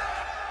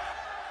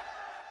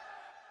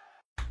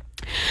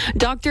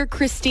 Dr.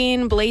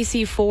 Christine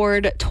Blasey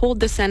Ford told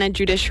the Senate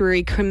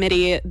Judiciary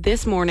Committee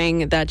this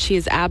morning that she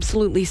is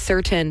absolutely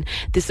certain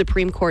the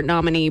Supreme Court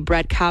nominee,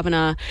 Brett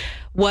Kavanaugh,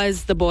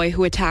 was the boy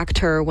who attacked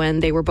her when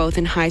they were both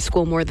in high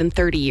school more than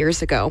 30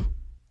 years ago.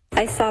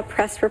 I saw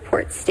press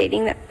reports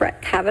stating that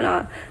Brett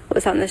Kavanaugh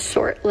was on the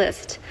short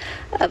list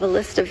of a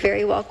list of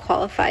very well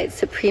qualified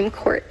Supreme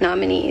Court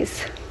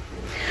nominees.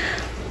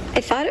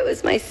 I thought it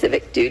was my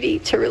civic duty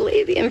to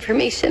relay the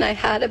information I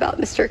had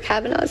about Mr.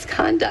 Kavanaugh's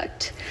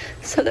conduct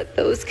so that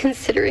those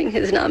considering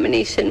his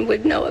nomination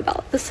would know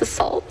about this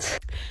assault.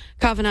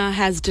 Kavanaugh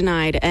has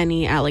denied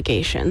any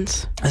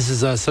allegations. This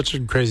is such a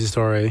crazy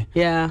story.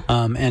 Yeah.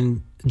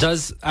 And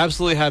does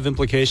absolutely have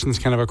implications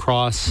kind of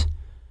across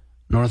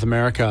North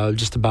America,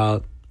 just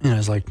about,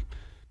 it's like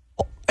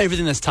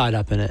everything that's tied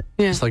up in it.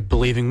 Yeah. It's like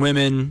believing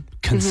women,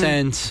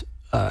 consent,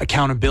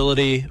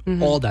 accountability,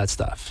 all that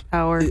stuff.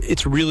 Power.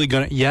 It's really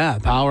going to,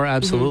 power,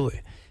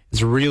 absolutely.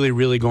 It's really,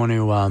 really going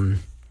to,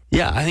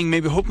 I think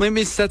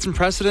maybe set some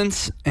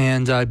precedents,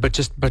 and but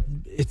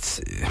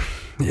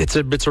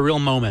it's a real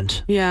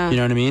moment. Yeah. You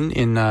know what I mean?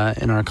 In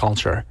our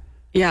culture.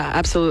 Yeah,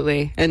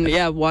 absolutely.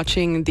 And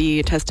watching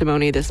the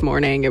testimony this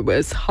morning, it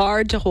was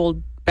hard to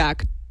hold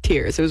back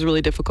tears. It was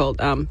really difficult.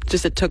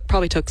 It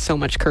probably took so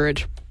much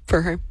courage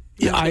for her.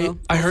 Yeah,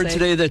 I heard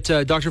today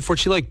that Dr. Ford,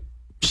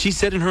 she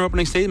said in her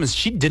opening statements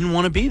she didn't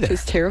want to be there. She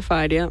was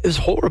terrified. Yeah, it was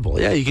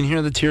horrible. Yeah, you can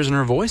hear the tears in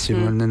her voice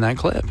even in that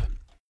clip.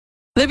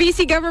 The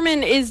BC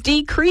government is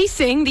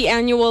decreasing the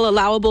annual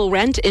allowable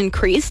rent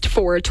increase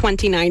for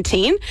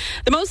 2019.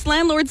 The most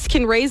landlords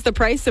can raise the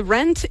price of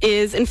rent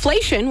is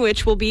inflation,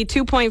 which will be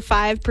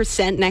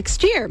 2.5%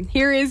 next year.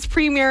 Here is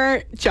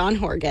Premier John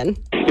Horgan.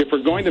 If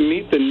we're going to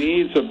meet the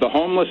needs of the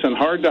homeless and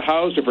hard to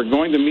house, if we're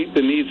going to meet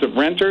the needs of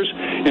renters,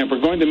 and if we're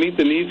going to meet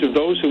the needs of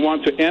those who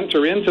want to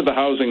enter into the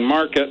housing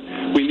market,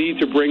 we need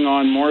to bring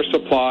on more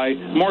supply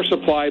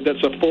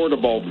that's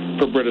affordable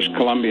for British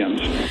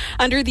Columbians.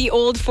 Under the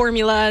old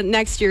formula,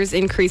 next year's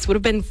increase would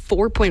have been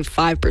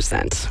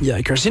 4.5%. Yeah,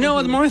 of course. You know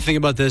what? The more I think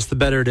about this, the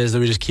better it is that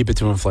we just keep it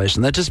to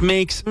inflation. That just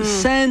makes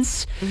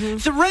sense.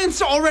 The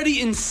rent's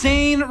already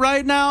insane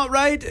right now,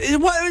 right?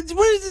 What is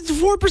it,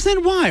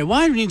 4%? Why?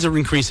 Why do we need to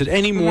increase it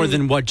any more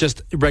than what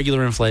just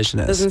regular inflation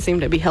is? Doesn't seem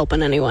to be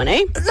helping anyone,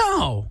 eh?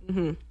 No.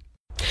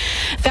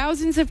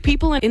 Thousands of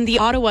people in the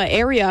Ottawa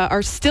area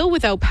are still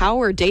without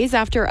power days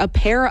after a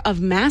pair of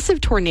massive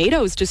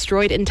tornadoes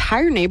destroyed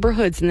entire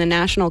neighborhoods in the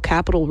National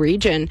Capital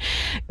Region.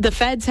 The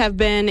feds have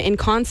been in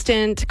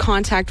constant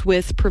contact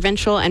with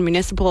provincial and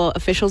municipal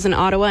officials in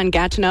Ottawa and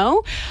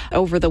Gatineau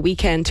over the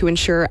weekend to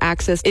ensure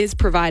access is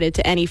provided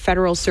to any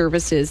federal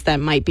services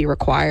that might be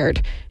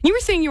required. You were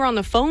saying you were on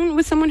the phone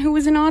with someone who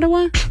was in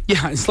Ottawa?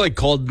 Yeah, I just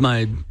called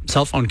my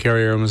cell phone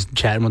carrier and was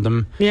chatting with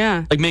them.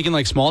 Yeah.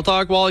 Making small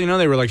talk while,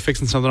 they were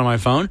fixing something on my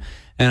phone.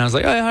 And I was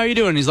like, hey, how are you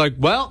doing? He's like,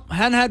 well,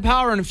 hadn't had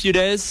power in a few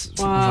days.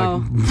 So wow. I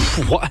was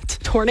like, what?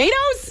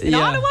 Tornadoes in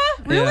Ottawa?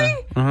 Really? Yeah.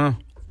 Uh-huh.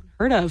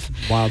 Heard of.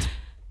 Wild.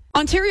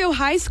 Ontario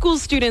high school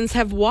students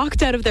have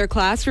walked out of their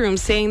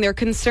classrooms saying their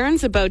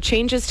concerns about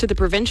changes to the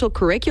provincial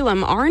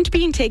curriculum aren't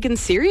being taken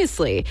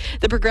seriously.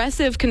 The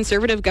Progressive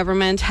Conservative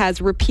government has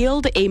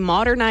repealed a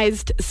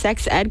modernized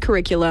sex ed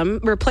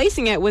curriculum,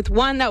 replacing it with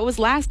one that was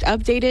last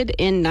updated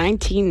in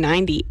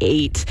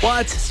 1998.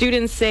 What?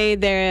 Students say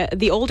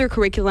the older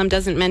curriculum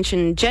doesn't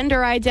mention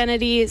gender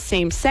identity,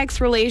 same-sex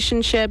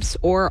relationships,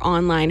 or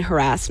online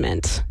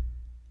harassment.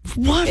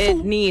 What?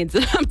 It needs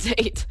an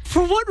update.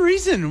 For what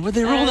reason would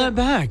they roll that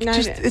back?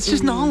 It's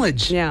just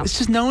knowledge. Yeah. It's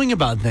just knowing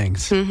about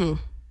things.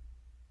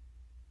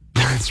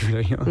 That's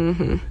really...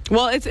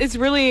 Well,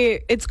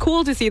 it's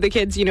cool to see the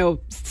kids,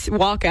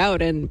 walk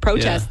out and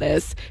protest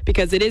this,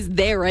 because it is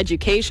their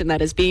education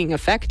that is being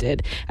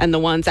affected and the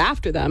ones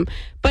after them.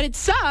 But it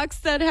sucks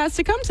that it has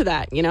to come to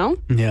that,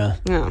 Yeah.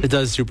 It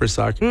does super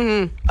suck.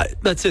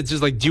 That's it.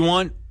 Just do you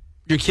want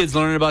your kids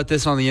learning about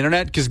this on the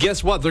internet? Because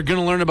guess what? They're going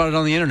to learn about it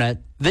on the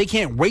internet. They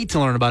can't wait to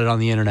learn about it on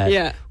the internet.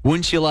 Yeah.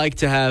 Wouldn't you like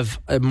to have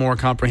a more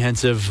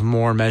comprehensive,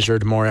 more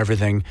measured, more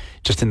everything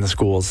just in the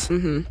schools?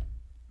 Mm-hmm.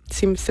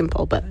 Seems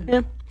simple, but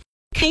yeah.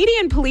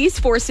 Canadian police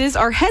forces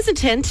are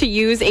hesitant to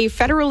use a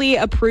federally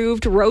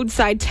approved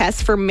roadside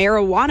test for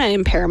marijuana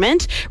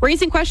impairment,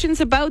 raising questions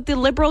about the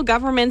Liberal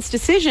government's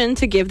decision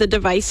to give the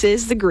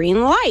devices the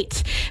green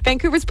light.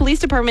 Vancouver's police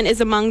department is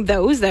among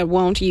those that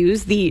won't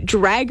use the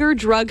Dragger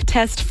Drug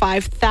Test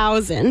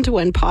 5000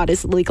 when pot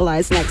is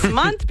legalized next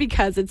month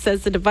because it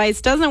says the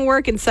device doesn't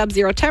work in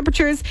sub-zero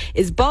temperatures,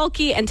 is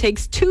bulky, and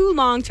takes too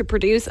long to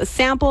produce a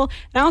sample.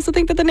 And I also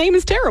think that the name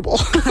is terrible.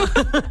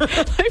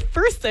 Like,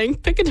 first thing,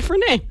 pick a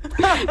different name.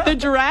 The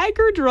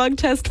Dragger Drug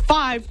Test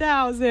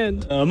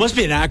 5000. Must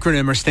be an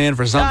acronym or stand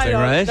for something,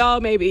 right?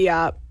 Oh, maybe,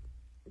 yeah.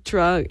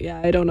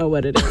 I don't know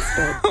what it is,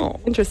 but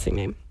interesting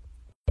name.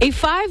 A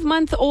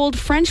 5-month-old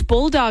French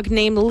bulldog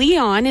named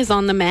Leon is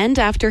on the mend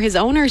after his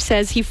owner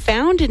says he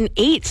found and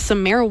ate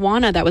some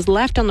marijuana that was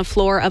left on the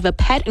floor of a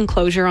pet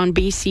enclosure on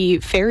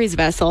BC Ferries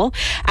vessel.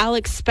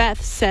 Alex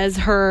Speth says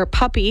her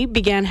puppy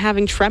began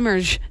having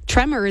tremors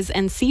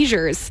and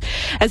seizures.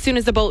 As soon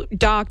as the boat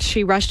docked,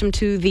 she rushed him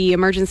to the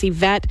emergency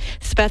vet.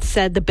 Speth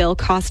said the bill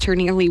cost her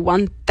nearly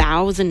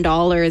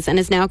 $1,000 and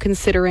is now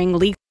considering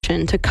legal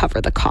action to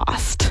cover the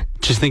cost.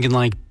 Just thinking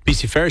like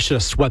BC Ferry should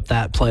have swept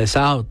that place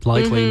out,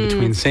 likely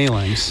between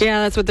sailings. Yeah,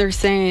 that's what they're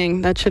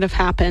saying. That should have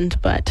happened,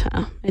 but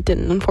it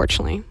didn't,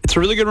 unfortunately. It's a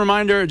really good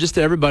reminder just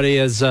to everybody,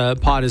 as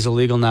pot is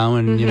illegal now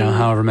in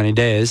however many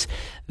days,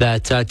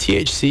 that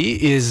THC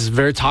is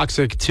very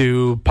toxic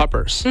to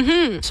puppers.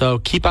 So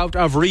keep out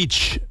of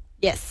reach.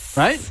 Yes.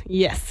 Right?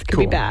 Yes, could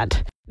be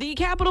bad. The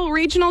Capital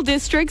Regional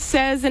District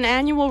says an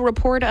annual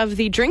report of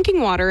the drinking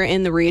water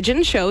in the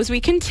region shows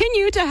we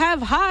continue to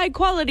have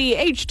high-quality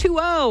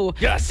H2O.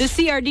 Yes. The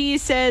CRD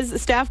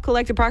says staff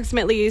collect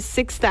approximately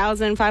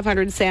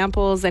 6,500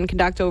 samples and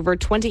conduct over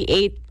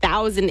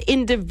 28,000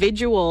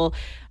 individual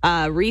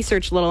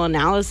research little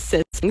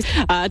analysis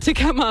to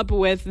come up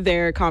with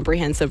their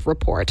comprehensive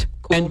report.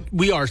 Cool. And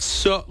we are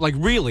so,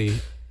 really...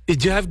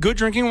 To have good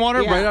drinking water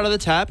right out of the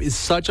tap is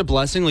such a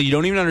blessing. Like, you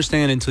don't even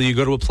understand until you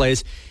go to a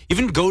place,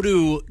 even go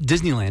to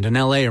Disneyland in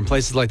LA or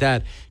places like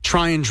that,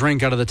 try and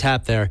drink out of the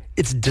tap there.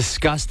 It's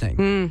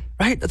disgusting,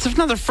 right? That's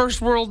another first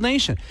world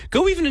nation.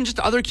 Go even in just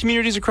other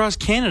communities across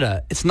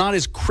Canada. It's not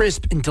as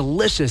crisp and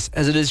delicious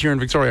as it is here in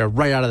Victoria,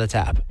 right out of the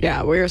tap.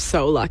 Yeah, we're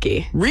so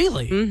lucky.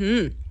 Really?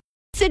 Mm-hmm.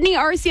 Sydney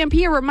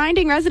RCMP are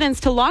reminding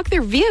residents to lock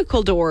their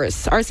vehicle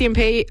doors.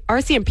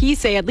 RCMP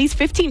say at least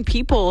 15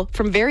 people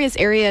from various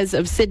areas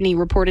of Sydney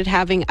reported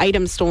having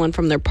items stolen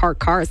from their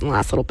parked cars in the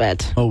last little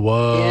bit. Oh,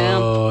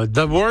 whoa. Yeah.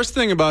 The worst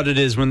thing about it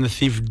is when the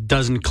thief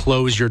doesn't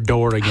close your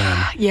door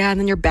again. Yeah, and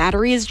then your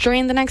battery is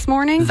drained the next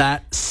morning.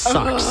 That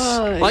sucks.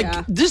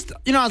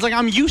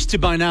 I'm used to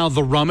by now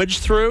the rummage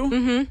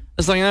through.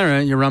 It's like, all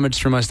right, you rummage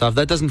through my stuff.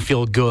 That doesn't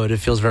feel good. It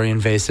feels very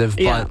invasive.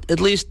 Yeah. But at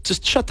least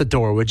just shut the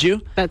door, would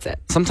you? That's it.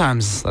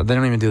 Sometimes they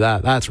don't even do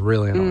that. That's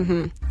really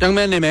annoying. Young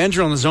man named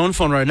Andrew on the Zone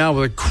phone right now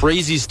with a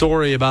crazy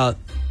story about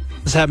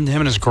this happened to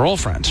him and his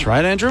girlfriend.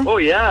 Right, Andrew? Oh,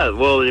 yeah.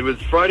 Well, it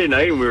was Friday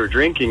night and we were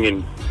drinking,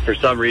 and for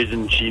some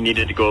reason she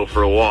needed to go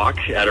for a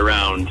walk at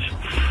around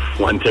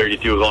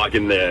 1:30, 2 o'clock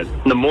in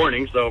the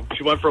morning. So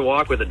she went for a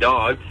walk with a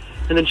dog.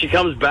 And then she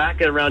comes back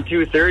at around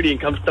 2:30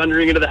 and comes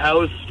thundering into the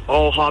house,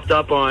 all hopped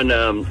up on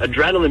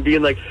adrenaline,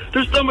 being like,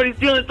 "There's somebody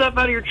stealing stuff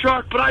out of your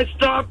truck, but I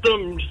stopped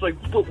them." I'm just like,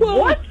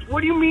 what?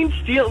 What do you mean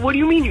steal? What do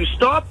you mean you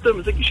stopped them?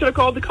 It's like, you should have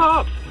called the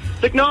cops.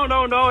 It's like, no.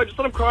 I just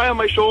let him cry on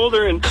my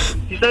shoulder, and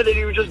he said that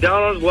he was just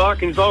down on his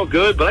luck and he's all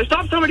good. But I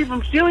stopped somebody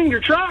from stealing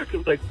your truck. I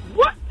was like,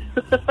 what?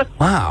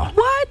 Wow.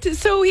 What?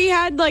 So he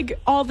had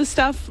all the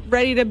stuff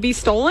ready to be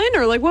stolen,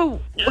 or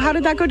how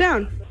did that go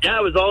down? Yeah,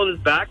 it was all in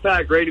his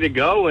backpack, ready to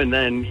go, and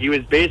then he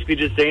was basically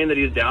just saying that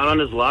he was down on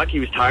his luck.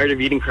 He was tired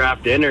of eating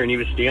craft dinner, and he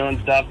was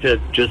stealing stuff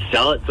to just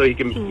sell it so he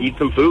can eat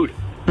some food.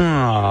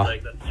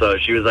 So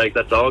she was like,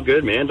 "That's all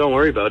good, man. Don't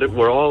worry about it.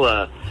 We're all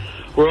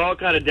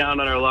kind of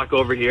down on our luck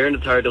over here, and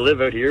it's hard to live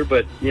out here.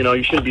 But you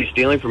shouldn't be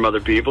stealing from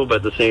other people. But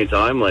at the same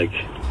time,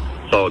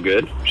 it's all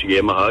good." She gave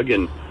him a hug,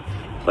 and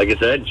like I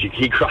said,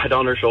 he cried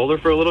on her shoulder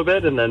for a little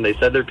bit, and then they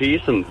said their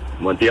piece and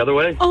went the other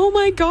way. Oh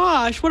my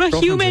gosh, what a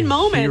human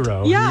moment.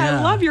 Hero. Yeah,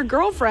 I love your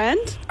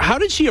girlfriend. How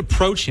did she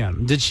approach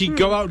him? Did she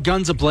go out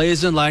guns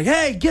a-blazing like,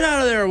 "Hey, get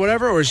out of there," or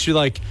whatever? Or is she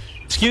like,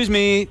 "Excuse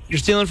me, you're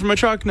stealing from my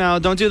truck now,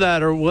 don't do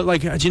that"? Or what?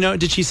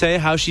 Did she say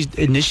how she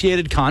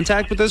initiated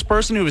contact with this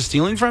person who was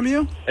stealing from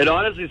you? It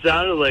honestly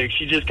sounded like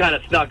she just kind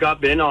of snuck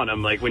up in on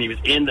him, when he was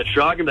in the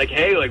truck, and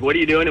 "Hey, what are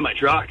you doing in my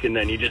truck?" And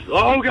then he just,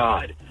 "Oh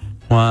God."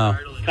 Wow.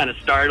 Kind of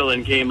startled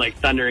and came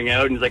thundering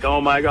out, and he's like, "Oh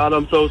my God,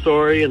 I'm so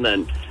sorry." And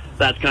then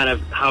that's kind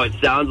of how it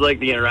sounds like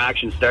the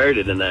interaction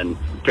started. And then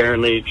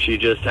apparently she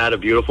just had a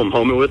beautiful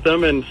moment with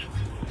them and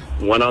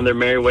went on their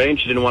merry way, and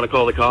she didn't want to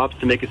call the cops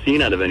to make a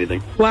scene out of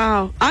anything.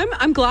 Wow.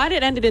 I'm glad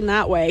it ended in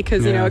that way,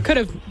 because, it could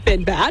have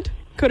been bad.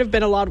 could have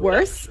been a lot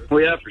worse.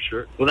 Well, yeah, for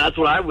sure. Well, that's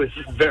what I was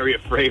very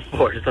afraid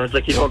for. So it's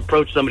like you don't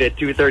approach somebody at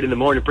 2:30 in the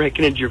morning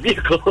breaking into your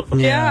vehicle.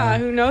 Yeah,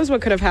 who knows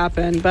what could have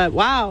happened. But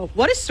wow,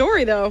 what a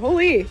story, though.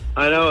 Holy.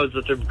 I know. It's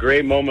such a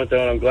great moment,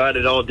 though, and I'm glad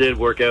it all did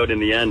work out in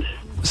the end.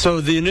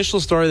 So the initial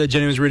story that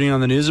Jenny was reading on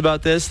the news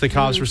about this, the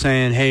cops were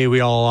saying, hey,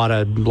 we all ought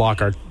to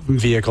lock our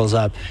vehicles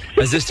up.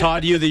 Has this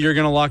taught you that you're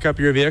going to lock up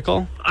your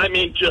vehicle? I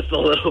mean, just a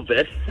little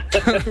bit.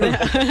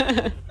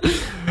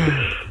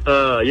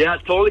 Yeah,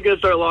 totally going to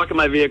start locking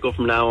my vehicle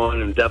from now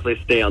on and definitely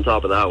stay on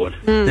top of that one.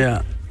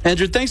 Yeah.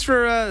 Andrew, thanks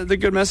for the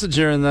good message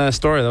here in the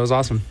story. That was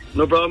awesome.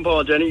 No problem, Paul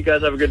and Jenny. You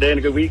guys have a good day and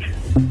a good week.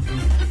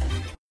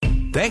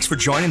 Thanks for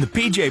joining the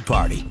PJ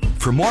Party.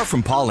 For more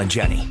from Paul and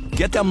Jenny,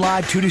 get them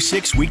live 2 to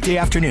 6 weekday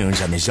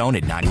afternoons on The Zone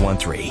at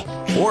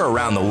 91.3 or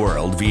around the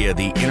world via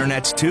the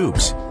internet's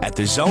tubes at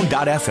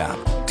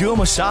thezone.fm. Do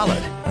them a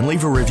solid and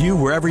leave a review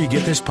wherever you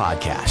get this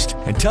podcast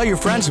and tell your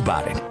friends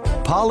about it.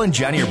 Paul and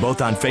Jenny are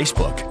both on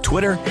Facebook,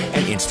 Twitter,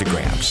 and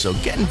Instagram, so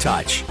get in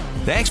touch.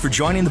 Thanks for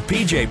joining the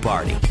PJ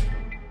Party.